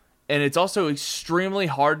incredible. And it's also extremely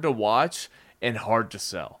hard to watch and hard to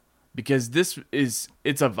sell. Because it's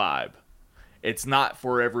a vibe. It's not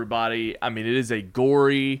for everybody. I mean, it is a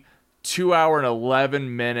gory 2 hour and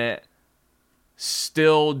 11 minute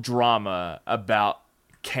still drama about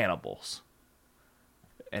cannibals.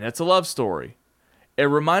 And it's a love story. It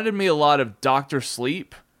reminded me a lot of Dr.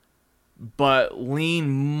 Sleep, but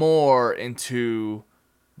leaned more into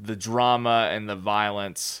the drama and the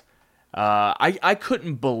violence. I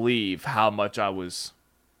couldn't believe how much I was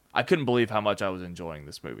enjoying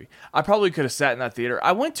this movie. I probably could have sat in that theater.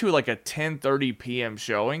 I went to like a 10:30 p.m.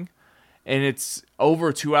 showing, and it's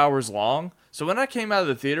over 2 hours long. So when I came out of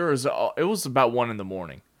the theater, it was about 1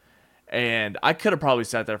 a.m. And I could have probably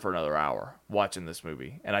sat there for another hour watching this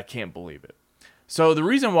movie, and I can't believe it. So the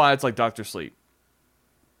reason why it's like Dr. Sleep.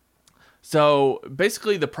 So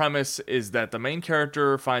basically the premise is that the main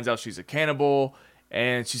character finds out she's a cannibal,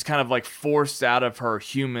 and she's kind of like forced out of her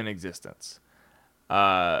human existence.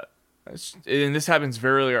 And this happens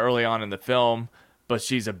very early on in the film, but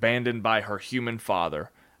she's abandoned by her human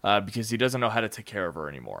father because he doesn't know how to take care of her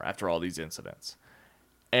anymore after all these incidents.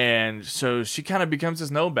 And so she kind of becomes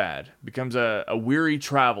this nomad, becomes a weary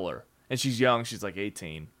traveler. And she's young, she's like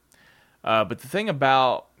 18. But the thing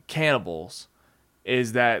about cannibals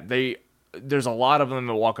is that there's a lot of them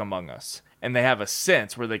that walk among us. And they have a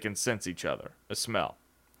sense where they can sense each other, a smell.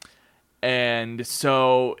 And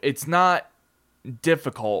so it's not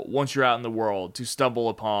difficult once you're out in the world to stumble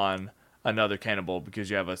upon another cannibal because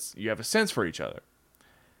you have a sense for each other.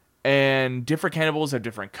 And different cannibals have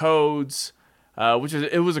different codes,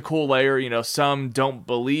 it was a cool layer. Some don't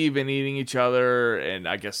believe in eating each other, and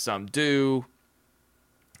I guess some do.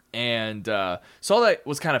 And so all that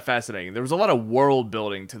was kind of fascinating. There was a lot of world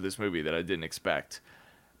building to this movie that I didn't expect.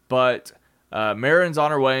 But Marin's on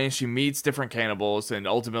her way, and she meets different cannibals, and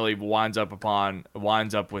ultimately winds up with Timothée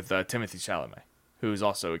Chalamet, who's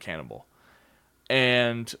also a cannibal.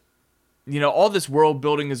 And all this world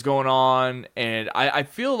building is going on, and I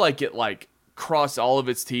feel like it crossed all of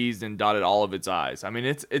its T's and dotted all of its I's. I mean,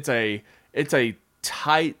 it's a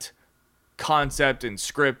tight concept and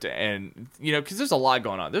script, and because there's a lot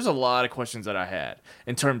going on. There's a lot of questions that I had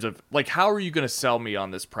in terms of how are you going to sell me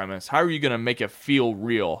on this premise? How are you going to make it feel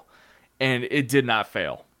real? And it did not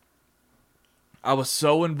fail. I was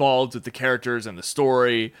so involved with the characters and the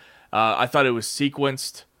story. I thought it was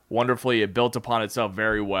sequenced wonderfully. It built upon itself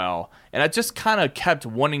very well. And I just kind of kept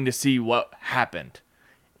wanting to see what happened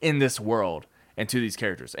in this world and to these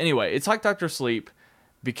characters. Anyway, it's like Dr. Sleep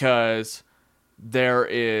because there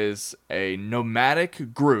is a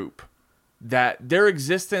nomadic group that their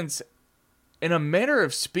existence, in a manner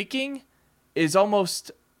of speaking, is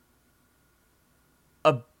almost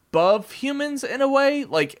above humans in a way.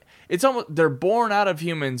 It's almost, they're born out of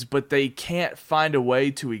humans, but they can't find a way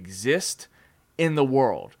to exist in the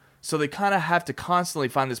world. So they kind of have to constantly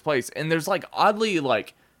find this place. And there's oddly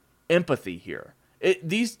empathy here.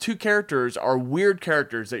 These two characters are weird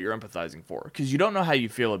characters that you're empathizing for because you don't know how you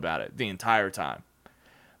feel about it the entire time.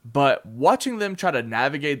 But watching them try to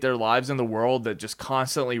navigate their lives in the world that just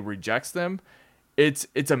constantly rejects them,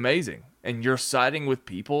 it's amazing. And you're siding with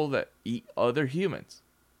people that eat other humans.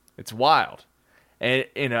 It's wild.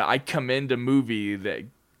 And I commend a movie that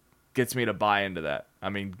gets me to buy into that. I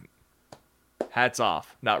mean, hats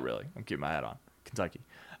off. Not really. I'm keeping my hat on. Kentucky.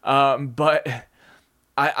 But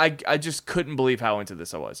I just couldn't believe how into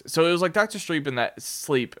this I was. So it was like Dr. Sleep in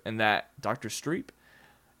that Dr. Sleep.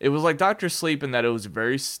 It was like Dr. Sleep in that it was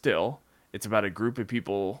very still. It's about a group of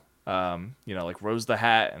people, like Rose the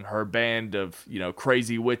Hat and her band of,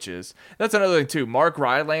 crazy witches. That's another thing too. Mark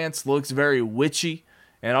Rylance looks very witchy,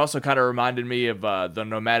 and also kind of reminded me of the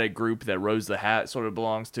nomadic group that Rose the Hat sort of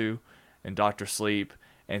belongs to in Dr. Sleep.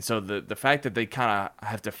 And so the fact that they kind of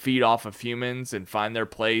have to feed off of humans and find their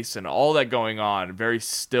place and all that going on, very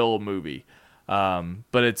still movie.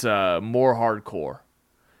 But it's more hardcore.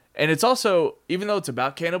 And it's also, even though it's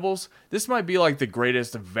about cannibals, this might be like the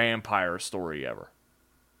greatest vampire story ever.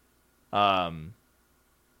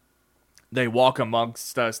 They walk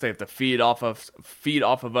amongst us. They have to feed off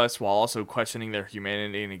of us while also questioning their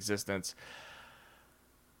humanity and existence.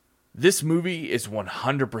 This movie is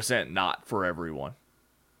 100% not for everyone.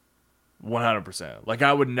 100%. Like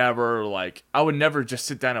I would never just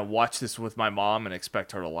sit down and watch this with my mom and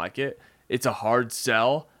expect her to like it. It's a hard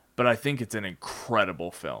sell, but I think it's an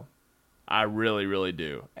incredible film. I really, really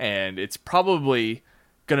do. And it's probably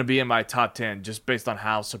going to be in my top 10 just based on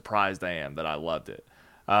how surprised I am that I loved it.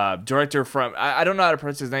 Director from, I don't know how to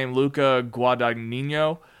pronounce his name, Luca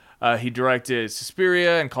Guadagnino. He directed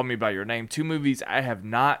Suspiria and Call Me By Your Name, 2 movies I have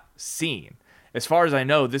not seen. As far as I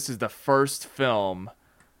know, this is the first film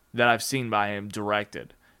that I've seen by him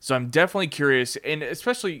directed. So I'm definitely curious, and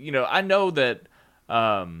especially, I know that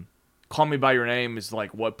Call Me By Your Name is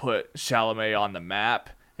like what put Chalamet on the map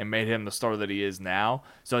and made him the star that he is now.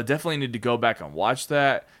 So I definitely need to go back and watch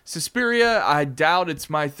that. Suspiria, I doubt it's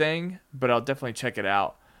my thing, but I'll definitely check it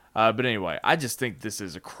out. But anyway, I just think this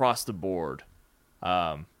is across the board.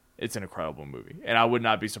 It's an incredible movie, and I would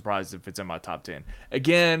not be surprised if it's in my top 10.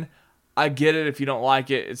 Again, I get it if you don't like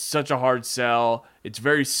it. It's such a hard sell. It's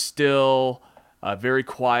very still, a very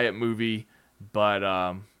quiet movie, but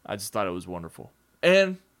I just thought it was wonderful.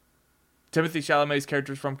 And Timothy Chalamet's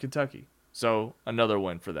character is from Kentucky, so another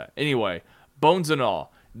win for that. Anyway, Bones and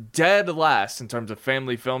All, dead last in terms of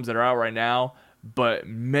family films that are out right now, but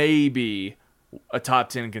maybe a top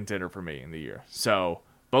 10 contender for me in the year. So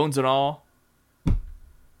Bones and All,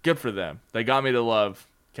 good for them. They got me to love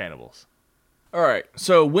cannibals. All right,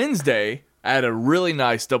 so Wednesday, I had a really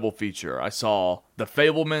nice double feature. I saw The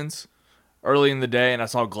Fabelmans early in the day, and I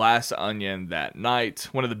saw Glass Onion that night.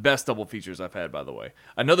 One of the best double features I've had, by the way.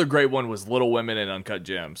 Another great one was Little Women and Uncut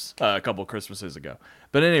Gems a couple Christmases ago.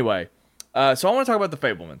 But anyway, so I want to talk about The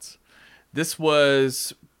Fabelmans. This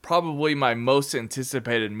was probably my most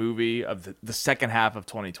anticipated movie of the second half of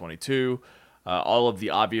 2022. All of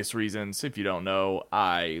the obvious reasons. If you don't know,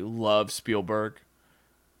 I love Spielberg.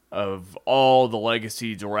 Of all the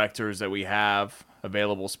legacy directors that we have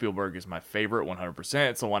available, Spielberg is my favorite, 100%.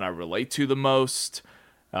 It's the one I relate to the most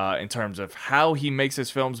in terms of how he makes his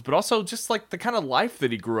films, but also just like the kind of life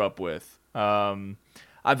that he grew up with.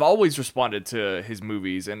 I've always responded to his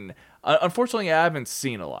movies, and unfortunately, I haven't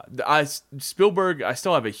seen a lot. Spielberg, I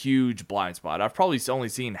still have a huge blind spot. I've probably only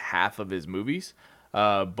seen half of his movies,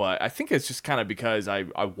 but I think it's just kind of because I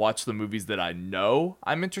watch the movies that I know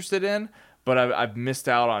I'm interested in. But I've missed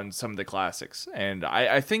out on some of the classics. And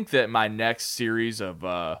I think that my next series of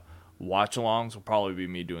watch-alongs will probably be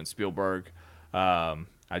me doing Spielberg.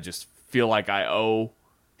 I just feel like I owe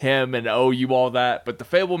him and owe you all that. But The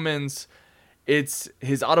Fabelmans, it's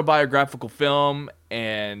his autobiographical film.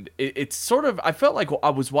 And it's sort of, I felt like I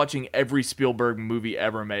was watching every Spielberg movie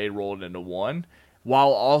ever made rolled into one, while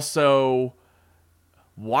also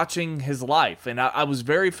watching his life. And I was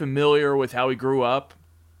very familiar with how he grew up,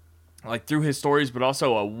 like through his stories, but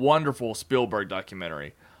also a wonderful Spielberg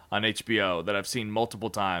documentary on HBO that I've seen multiple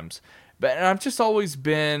times. But I've just always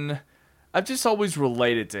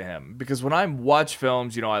related to him, because when I watch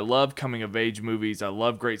films, I love coming of age movies, I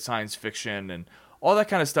love great science fiction and all that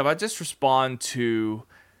kind of stuff. I just respond to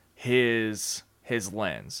his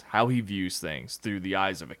lens, how he views things through the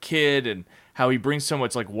eyes of a kid, and how he brings so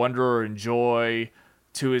much like wonder and joy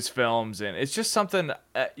to his films. And it's just something,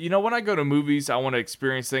 when I go to movies, I want to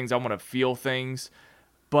experience things, I want to feel things,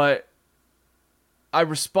 but I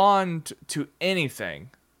respond to anything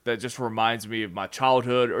that just reminds me of my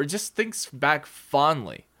childhood, or just thinks back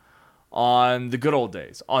fondly on the good old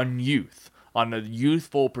days, on youth, on a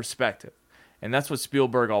youthful perspective. And that's what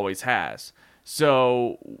Spielberg always has.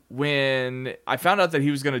 So when I found out that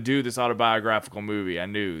he was going to do this autobiographical movie, I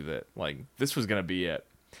knew that like this was going to be it.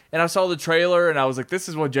 And I saw the trailer and I was like, this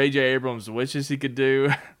is what J.J. Abrams wishes he could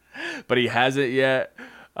do, but he hasn't yet.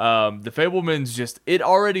 The Fabelmans it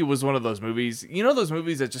already was one of those movies. You know those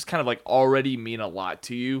movies that just kind of like already mean a lot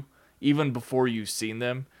to you, even before you've seen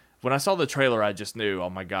them? When I saw the trailer, I just knew, oh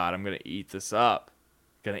my God, I'm going to eat this up.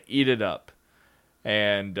 Going to eat it up.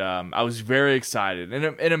 And I was very excited. And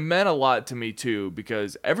it meant a lot to me, too,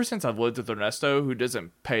 because ever since I've lived with Ernesto, who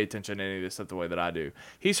doesn't pay attention to any of this stuff the way that I do,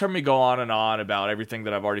 he's heard me go on and on about everything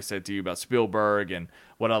that I've already said to you about Spielberg and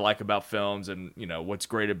what I like about films and, you know, what's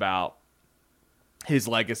great about his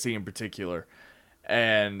legacy in particular.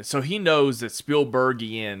 And so he knows that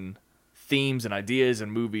Spielbergian themes and ideas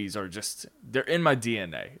and movies are they're in my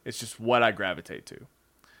DNA. It's just what I gravitate to.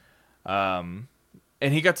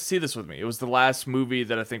 And he got to see this with me. It was the last movie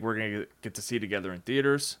that I think we're going to get to see together in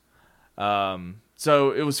theaters.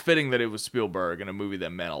 So it was fitting that it was Spielberg and a movie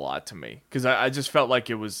that meant a lot to me. Because I just felt like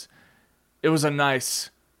it was a nice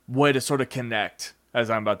way to sort of connect as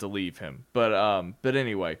I'm about to leave him. But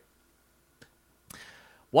anyway,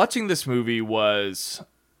 watching this movie was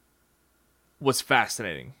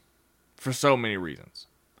fascinating for so many reasons.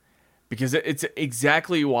 Because it's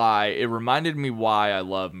exactly why, it reminded me why I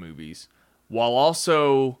love movies, while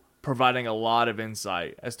also providing a lot of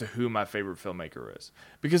insight as to who my favorite filmmaker is.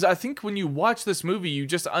 Because I think when you watch this movie, you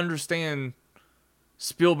just understand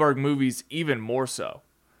Spielberg movies even more so.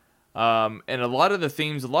 And a lot of the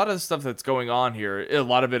themes, a lot of the stuff that's going on here, a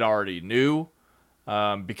lot of it I already knew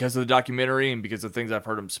because of the documentary and because of things I've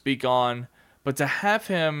heard him speak on. But to have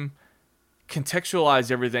him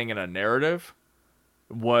contextualize everything in a narrative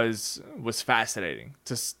was fascinating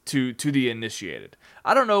to the initiated.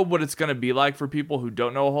 I don't know what it's going to be like for people who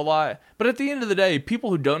don't know a whole lot, but at the end of the day, people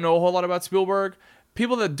who don't know a whole lot about Spielberg,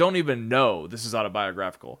 people that don't even know this is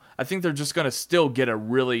autobiographical, I think they're just going to still get a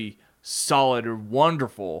really solid or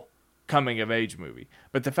wonderful coming of age movie.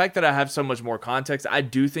 But the fact that I have so much more context, I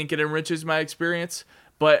do think it enriches my experience,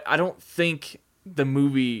 but I don't think the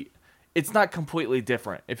movie, it's not completely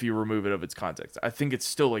different if you remove it of its context. I think it's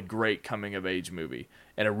still a great coming of age movie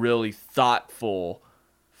and a really thoughtful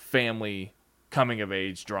family coming of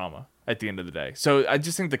age drama at the end of the day. So I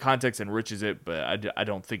just think the context enriches it, but I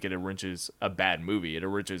don't think it enriches a bad movie. It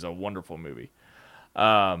enriches a wonderful movie.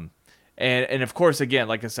 And of course, again,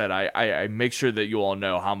 like I said, I make sure that you all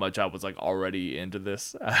know how much I was like already into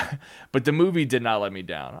this, but the movie did not let me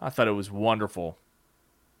down. I thought it was wonderful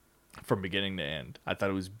from beginning to end. I thought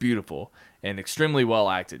it was beautiful and extremely well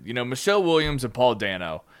acted. You know, Michelle Williams and Paul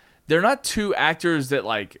Dano, they're not two actors that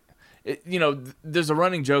like, there's a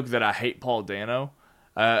running joke that I hate Paul Dano.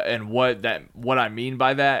 And what I mean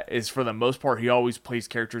by that is, for the most part, he always plays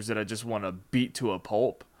characters that I just want to beat to a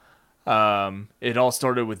pulp. It all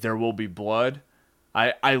started with There Will Be Blood.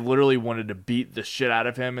 I literally wanted to beat the shit out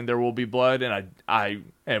of him in There Will Be Blood, and I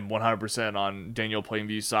am 100% on Daniel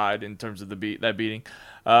Plainview's side in terms of that beating.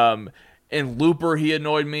 In Looper, he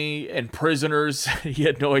annoyed me. In Prisoners, he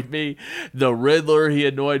annoyed me. The Riddler, he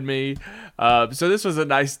annoyed me. So this was a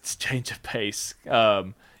nice change of pace.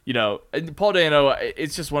 And Paul Dano,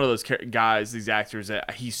 it's just one of those guys, these actors,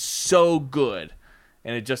 that he's so good,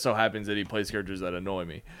 and it just so happens that he plays characters that annoy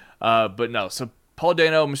me. But no, so Paul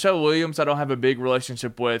Dano, Michelle Williams, I don't have a big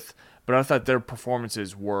relationship with, but I thought their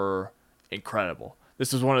performances were incredible.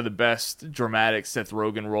 This was one of the best dramatic Seth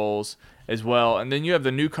Rogen roles as well. And then you have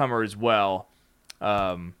the newcomer as well.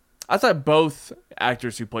 I thought both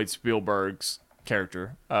actors who played Spielberg's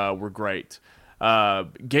character were great.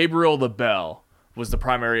 Gabriel LaBelle was the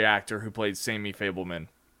primary actor who played Sammy Fabelman.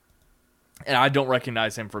 And I don't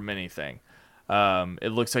recognize him from anything.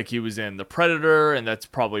 It looks like he was in The Predator, and that's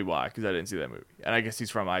probably why, because I didn't see that movie. And I guess he's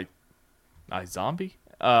from iZombie.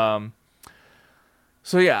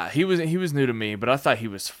 So yeah, he was new to me, but I thought he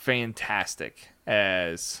was fantastic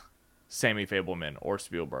as Sammy Fabelman or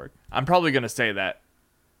Spielberg. I'm probably going to say that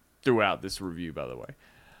throughout this review, by the way.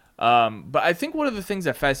 But I think one of the things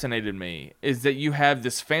that fascinated me is that you have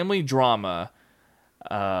this family drama.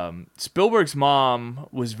 Spielberg's mom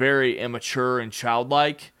was very immature and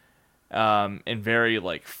childlike. And very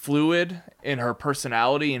like fluid in her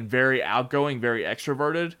personality and very outgoing, very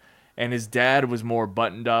extroverted. And his dad was more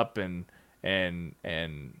buttoned up and I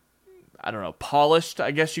don't know, polished,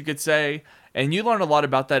 I guess you could say. And you learn a lot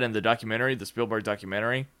about that in the documentary, the Spielberg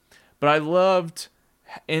documentary. But I loved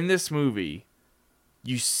in this movie,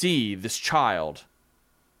 you see this child,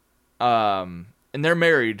 and they're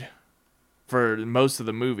married for most of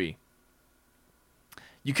the movie.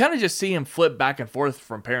 You kind of just see him flip back and forth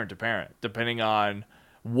from parent to parent, depending on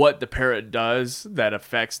what the parent does that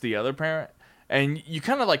affects the other parent. And you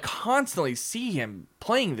kind of like constantly see him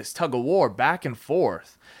playing this tug of war back and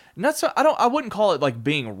forth. And that's, I wouldn't call it like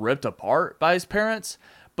being ripped apart by his parents,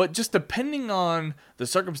 but just depending on the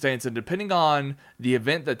circumstance and depending on the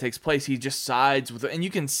event that takes place, he just sides with it. And you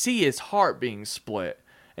can see his heart being split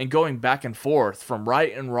and going back and forth from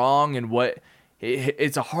right and wrong, and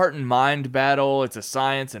it's a heart and mind battle. It's a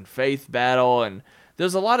science and faith battle. And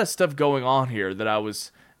there's a lot of stuff going on here that I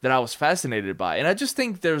was fascinated by. And I just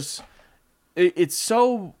think it's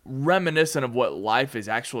so reminiscent of what life is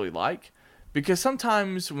actually like. Because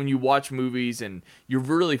sometimes when you watch movies and you're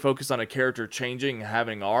really focused on a character changing and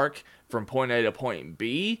having an arc from point A to point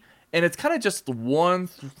B, and it's kind of just one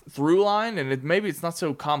through line, and maybe it's not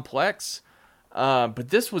so complex, but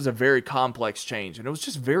this was a very complex change, and it was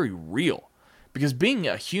just very real. Because being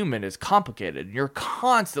a human is complicated, and you're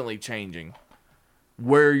constantly changing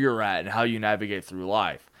where you're at and how you navigate through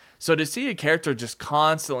life. So to see a character just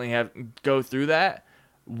constantly go through that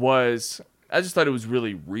I just thought it was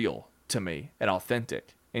really real to me and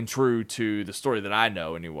authentic and true to the story that I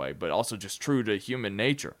know anyway, but also just true to human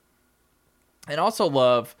nature. And also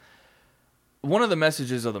love one of the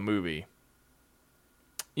messages of the movie.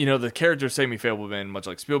 You know, the character Sammy Fableman, much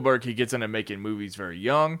like Spielberg, he gets into making movies very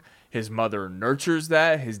young. His mother nurtures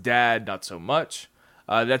that. His dad, not so much.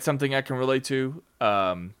 That's something I can relate to.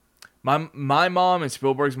 My mom and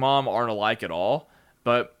Spielberg's mom aren't alike at all,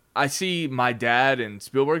 but I see my dad and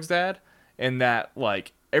Spielberg's dad in that,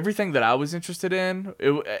 like, everything that I was interested in,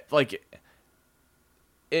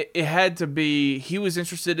 it had to be, he was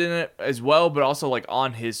interested in it as well, but also like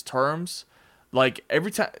on his terms. Like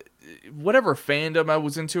every time, whatever fandom I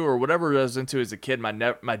was into or whatever I was into as a kid, my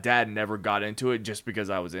dad never got into it just because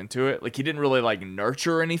I was into it. Like he didn't really like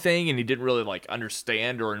nurture anything, and he didn't really like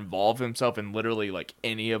understand or involve himself in literally like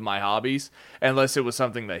any of my hobbies unless it was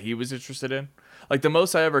something that he was interested in. Like the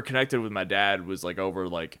most I ever connected with my dad was like over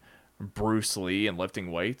like Bruce Lee and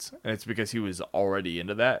lifting weights, and it's because he was already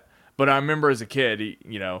into that. But I remember as a kid,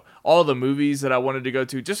 all the movies that I wanted to go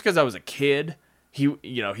to, just because I was a kid,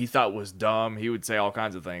 he thought was dumb. He would say all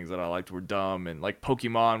kinds of things that I liked were dumb, and like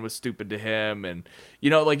Pokemon was stupid to him, and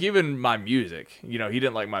like even my music, he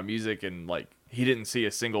didn't like my music, and like he didn't see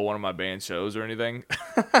a single one of my band shows or anything.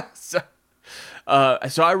 So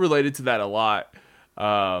I related to that a lot.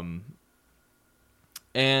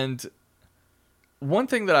 And one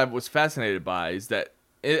thing that I was fascinated by is that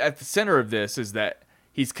at the center of this is that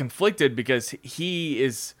he's conflicted because he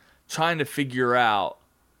is trying to figure out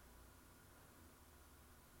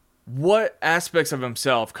what aspects of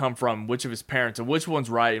himself come from which of his parents and which one's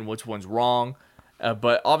right and which one's wrong.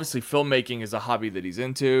 But obviously filmmaking is a hobby that he's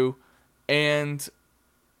into. And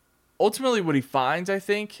ultimately what he finds, I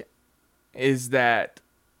think, is that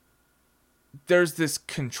there's this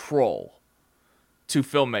control to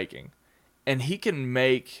filmmaking. And he can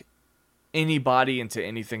make anybody into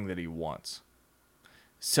anything that he wants.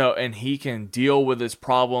 So, and he can deal with his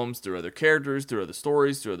problems through other characters, through other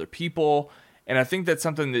stories, through other people. And I think that's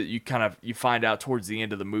something that you find out towards the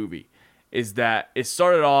end of the movie, is that it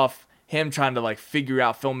started off him trying to like figure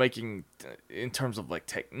out filmmaking in terms of like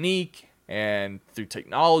technique and through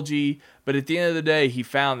technology. But at the end of the day, he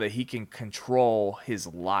found that he can control his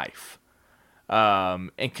life,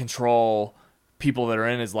 and control people that are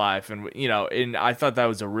in his life. And I thought that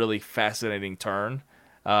was a really fascinating turn.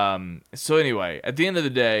 So anyway, at the end of the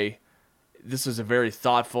day, this is a very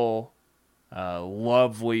thoughtful,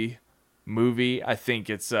 lovely movie. I think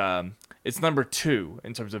it's number 2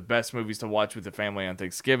 in terms of best movies to watch with the family on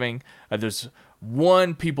Thanksgiving. There's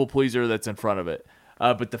one people pleaser that's in front of it,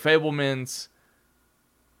 but The Fabelmans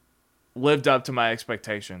lived up to my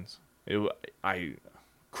expectations. I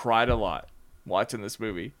cried a lot watching this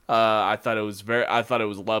movie. I thought it was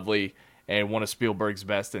lovely and one of Spielberg's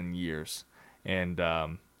best in years. And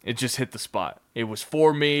it just hit the spot. It was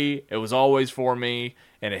for me. It was always for me,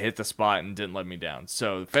 and it hit the spot and didn't let me down.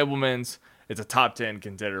 So The Fabelmans, it's a top 10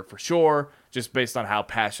 contender for sure, just based on how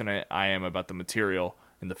passionate I am about the material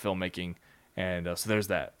and the filmmaking. And so there's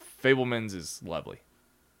that. Fabelmans is lovely.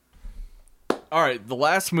 All right, the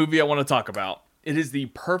last movie I want to talk about. It is the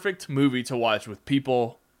perfect movie to watch with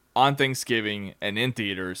people on Thanksgiving and in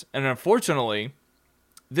theaters. And unfortunately,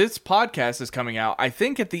 this podcast is coming out, I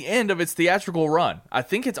think, at the end of its theatrical run. I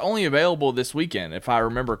think it's only available this weekend, if I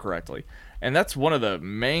remember correctly. And that's one of the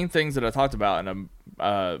main things that I talked about in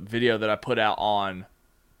a video that I put out on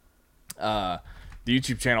the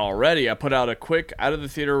YouTube channel already. I put out a quick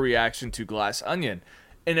out-of-the-theater reaction to Glass Onion.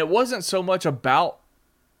 And it wasn't so much about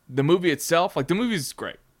the movie itself. Like, the movie's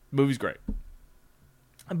great.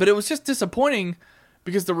 But it was just disappointing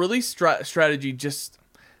because the release strategy just...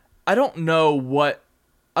 I don't know what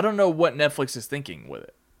I don't know what Netflix is thinking with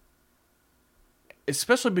it.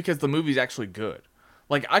 Especially because the movie's actually good.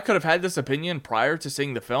 Like, I could have had this opinion prior to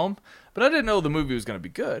seeing the film, but I didn't know the movie was going to be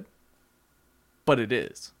good. But it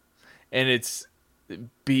is. And it's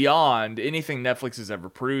beyond anything Netflix has ever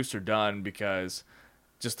produced or done, because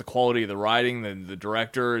just the quality of the writing, the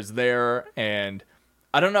director is there. And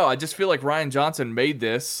I don't know, I just feel like Rian Johnson made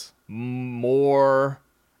this more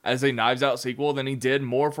as a Knives Out sequel than he did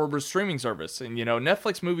more for a streaming service. And,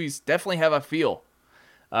 Netflix movies definitely have a feel.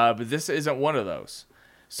 But this isn't one of those.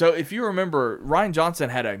 So if you remember, Rian Johnson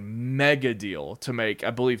had a mega deal to make,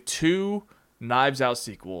 I believe, 2 Knives Out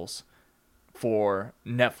sequels for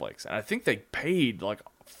Netflix. And I think they paid like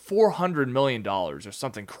 $400 million or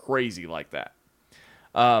something crazy like that.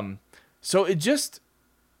 So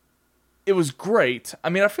it was great. I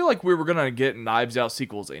mean, I feel like we were going to get Knives Out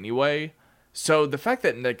sequels anyway. So the fact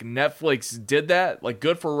that like Netflix did that, like,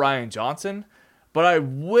 good for Rian Johnson. But I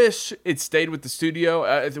wish it stayed with the studio.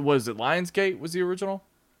 Was it Lionsgate was the original?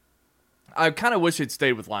 I kind of wish it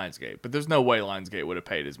stayed with Lionsgate. But there's no way Lionsgate would have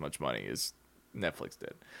paid as much money as Netflix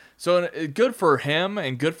did. So good for him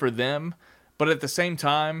and good for them. But at the same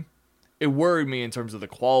time, it worried me in terms of the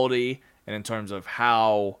quality and in terms of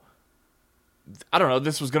how, I don't know,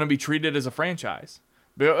 this was going to be treated as a franchise.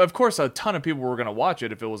 But of course, a ton of people were going to watch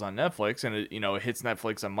it if it was on Netflix. And it hits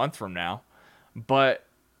Netflix a month from now. But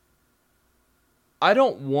I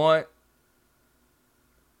don't want...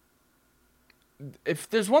 If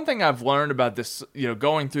there's one thing I've learned about this,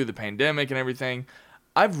 going through the pandemic and everything,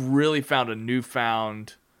 I've really found a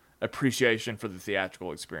newfound appreciation for the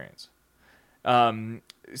theatrical experience.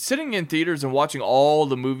 Sitting in theaters and watching all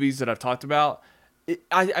the movies that I've talked about,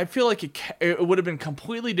 I feel like it would have been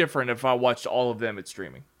completely different if I watched all of them at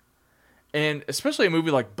streaming. And especially a movie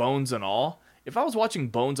like Bones and All. If I was watching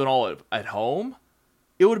Bones and All at home,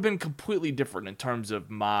 it would have been completely different in terms of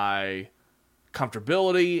my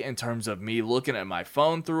comfortability, in terms of me looking at my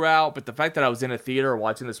phone throughout. But the fact that I was in a theater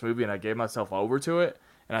watching this movie and I gave myself over to it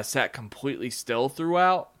and I sat completely still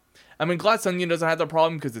throughout. I mean, Glass Onion doesn't have that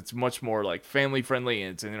problem because it's much more like family friendly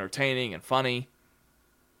and it's entertaining and funny.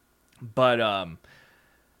 But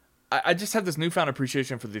I just have this newfound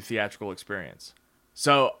appreciation for the theatrical experience.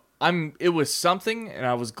 So it was something, and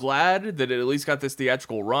I was glad that it at least got this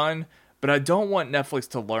theatrical run. But I don't want Netflix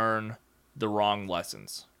to learn the wrong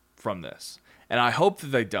lessons from this. And I hope that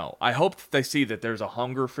they don't. I hope that they see that there's a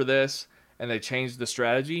hunger for this and they change the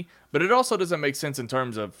strategy. But it also doesn't make sense in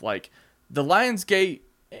terms of, like, the Lionsgate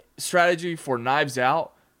strategy for Knives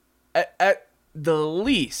Out. At the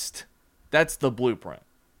least, that's the blueprint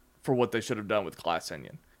for what they should have done with Glass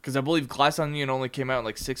Onion. Because I believe Glass Onion only came out in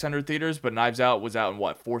like 600 theaters, but Knives Out was out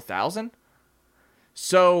in 4,000?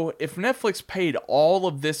 So if Netflix paid all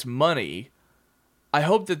of this money, I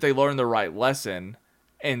hope that they learn the right lesson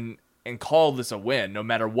and call this a win, no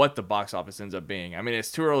matter what the box office ends up being. I mean,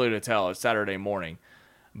 it's too early to tell. It's Saturday morning.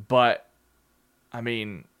 But, I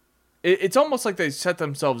mean, it's almost like they set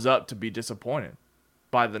themselves up to be disappointed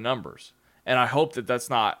by the numbers. And I hope that that's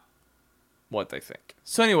not what they think.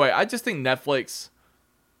 So anyway, I just think Netflix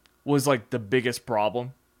was like the biggest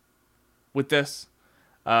problem with this.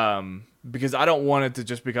 Because I don't want it to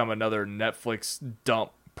just become another Netflix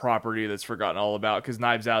dump property that's forgotten all about, because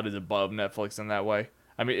Knives Out is above Netflix in that way.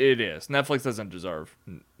 I mean, it is. Netflix doesn't deserve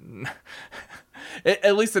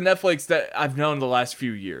at least the Netflix that I've known the last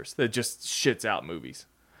few years that just shits out movies.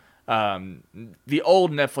 The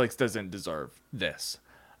old Netflix doesn't deserve this.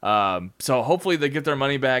 So hopefully they get their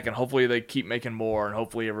money back, and hopefully they keep making more, and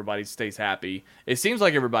hopefully everybody stays happy. It seems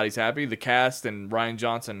like everybody's happy. The cast and Rian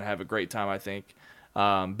Johnson have a great time, I think.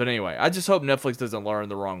 But anyway, I just hope Netflix doesn't learn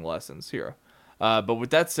the wrong lessons here. But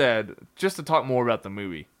with that said, just to talk more about the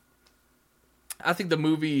movie, I think the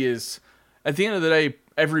movie is, at the end of the day,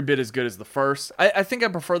 every bit as good as the first. I think I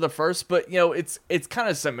prefer the first, but it's kind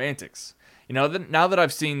of semantics. Now that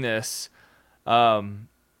I've seen this, I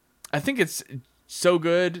think it's so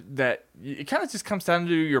good that it kind of just comes down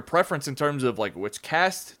to your preference in terms of like which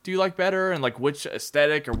cast do you like better, and like which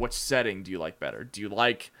aesthetic or which setting do you like better. Do you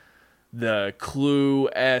like the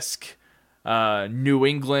Clue-esque New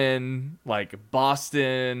England, like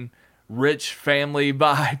Boston, rich family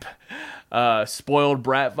vibe, spoiled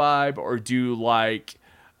brat vibe, or do you like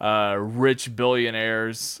rich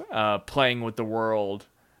billionaires playing with the world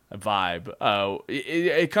vibe?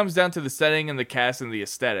 It comes down to the setting and the cast and the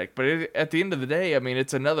aesthetic. But at the end of the day, I mean,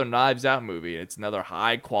 it's another Knives Out movie. It's another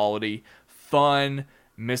high quality, fun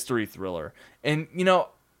mystery thriller. And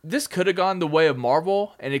this could have gone the way of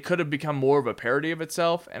Marvel, and it could have become more of a parody of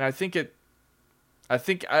itself. And I think I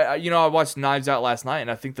think I watched Knives Out last night, and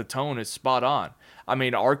I think the tone is spot on. I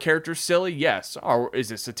mean, are characters silly? Yes.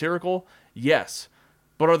 Is it satirical? Yes.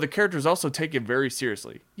 But are the characters also taken very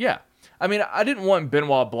seriously? Yeah. I mean, I didn't want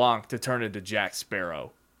Benoit Blanc to turn into Jack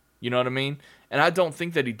Sparrow. You know what I mean? And I don't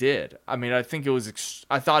think that he did. I mean, I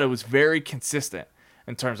thought it was very consistent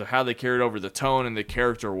in terms of how they carried over the tone and the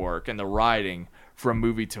character work and the writing from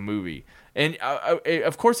movie to movie. And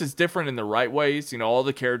of course, it's different in the right ways. You know, all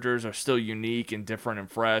the characters are still unique and different and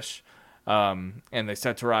fresh. And they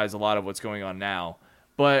satirize a lot of what's going on now.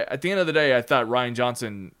 But at the end of the day, I thought Rian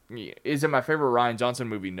Johnson... Is it my favorite Rian Johnson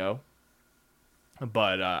movie? No.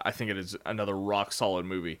 But I think it is another rock-solid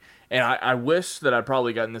movie. And I wish that I'd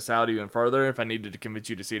probably gotten this out even further if I needed to convince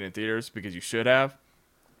you to see it in theaters, because you should have.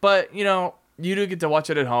 But, you know, you do get to watch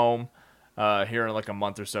it at home here in like a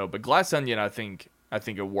month or so. But Glass Onion, I think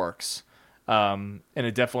it works. And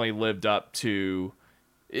it definitely lived up to...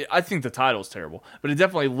 I think the title's terrible, but it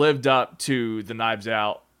definitely lived up to the Knives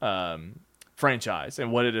Out franchise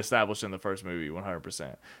and what it established in the first movie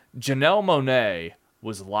 100%. Janelle Monáe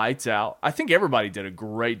was lights out. I think everybody did a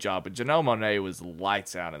great job, but Janelle Monáe was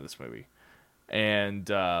lights out in this movie. And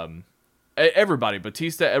everybody,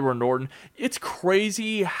 Batista, Edward Norton. It's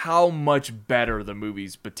crazy how much better the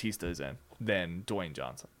movies Batista is in than Dwayne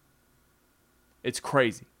Johnson. It's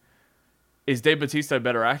crazy. Is Dave Batista a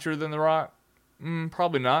better actor than The Rock?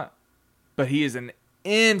 Probably not. But he is in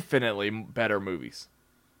infinitely better movies.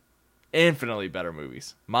 Infinitely better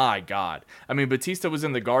movies. My God. I mean, Batista was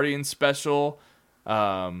in the Guardians special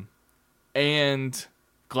and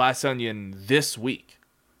Glass Onion this week.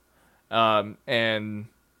 And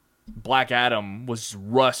Black Adam was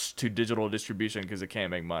rushed to digital distribution because it can't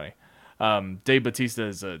make money. Dave Batista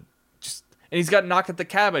is and he's got Knock at the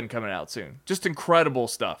Cabin coming out soon. Just incredible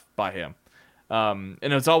stuff by him. And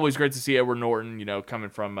it's always great to see Edward Norton, you know, coming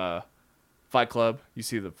from Fight Club. You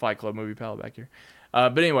see the Fight Club movie palette back here.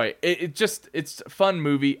 But anyway, it's a fun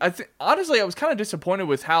movie. Honestly, I was kind of disappointed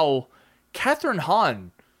with how Catherine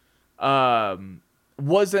Hahn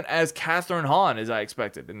wasn't as Catherine Hahn as I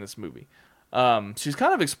expected in this movie. She's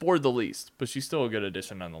kind of explored the least, but she's still a good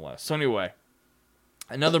addition nonetheless. So anyway,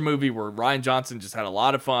 another movie where Rian Johnson just had a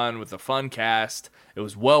lot of fun with a fun cast. It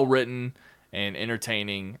was well written and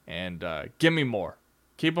entertaining, and give me more.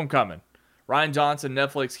 Keep them coming. Rian Johnson,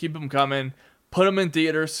 Netflix, keep them coming. Put them in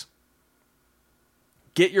theaters.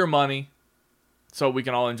 Get your money so we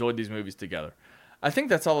can all enjoy these movies together. I think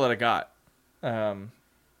that's all that I got.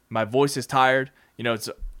 My voice is tired. You know, it's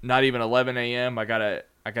not even 11 a.m. I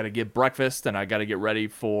gotta get breakfast, and I gotta get ready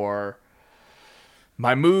for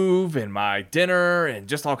my move and my dinner and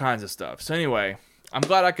just all kinds of stuff. So anyway, I'm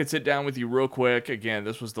glad I could sit down with you real quick. Again,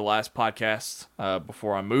 this was the last podcast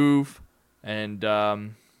before I move. And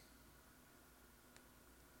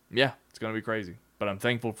yeah, it's going to be crazy. But I'm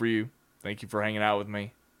thankful for you. Thank you for hanging out with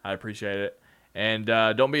me. I appreciate it. And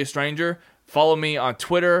don't be a stranger. Follow me on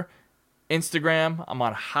Twitter, Instagram. I'm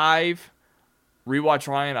on Hive. Rewatch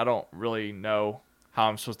Ryan. I don't really know how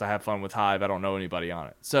I'm supposed to have fun with Hive. I don't know anybody on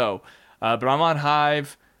it. So, but I'm on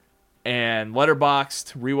Hive and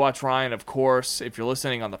Letterboxd. Rewatch Ryan, of course. If you're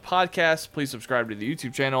listening on the podcast, please subscribe to the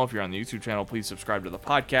YouTube channel. If you're on the YouTube channel, please subscribe to the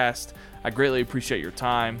podcast. I greatly appreciate your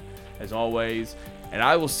time, as always. And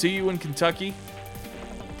I will see you in Kentucky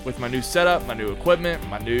with my new setup, my new equipment,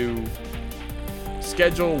 my new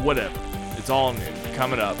schedule, whatever. It's all new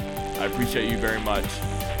coming up. I appreciate you very much.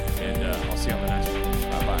 And I'll see you on the next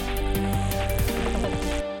one. Bye-bye.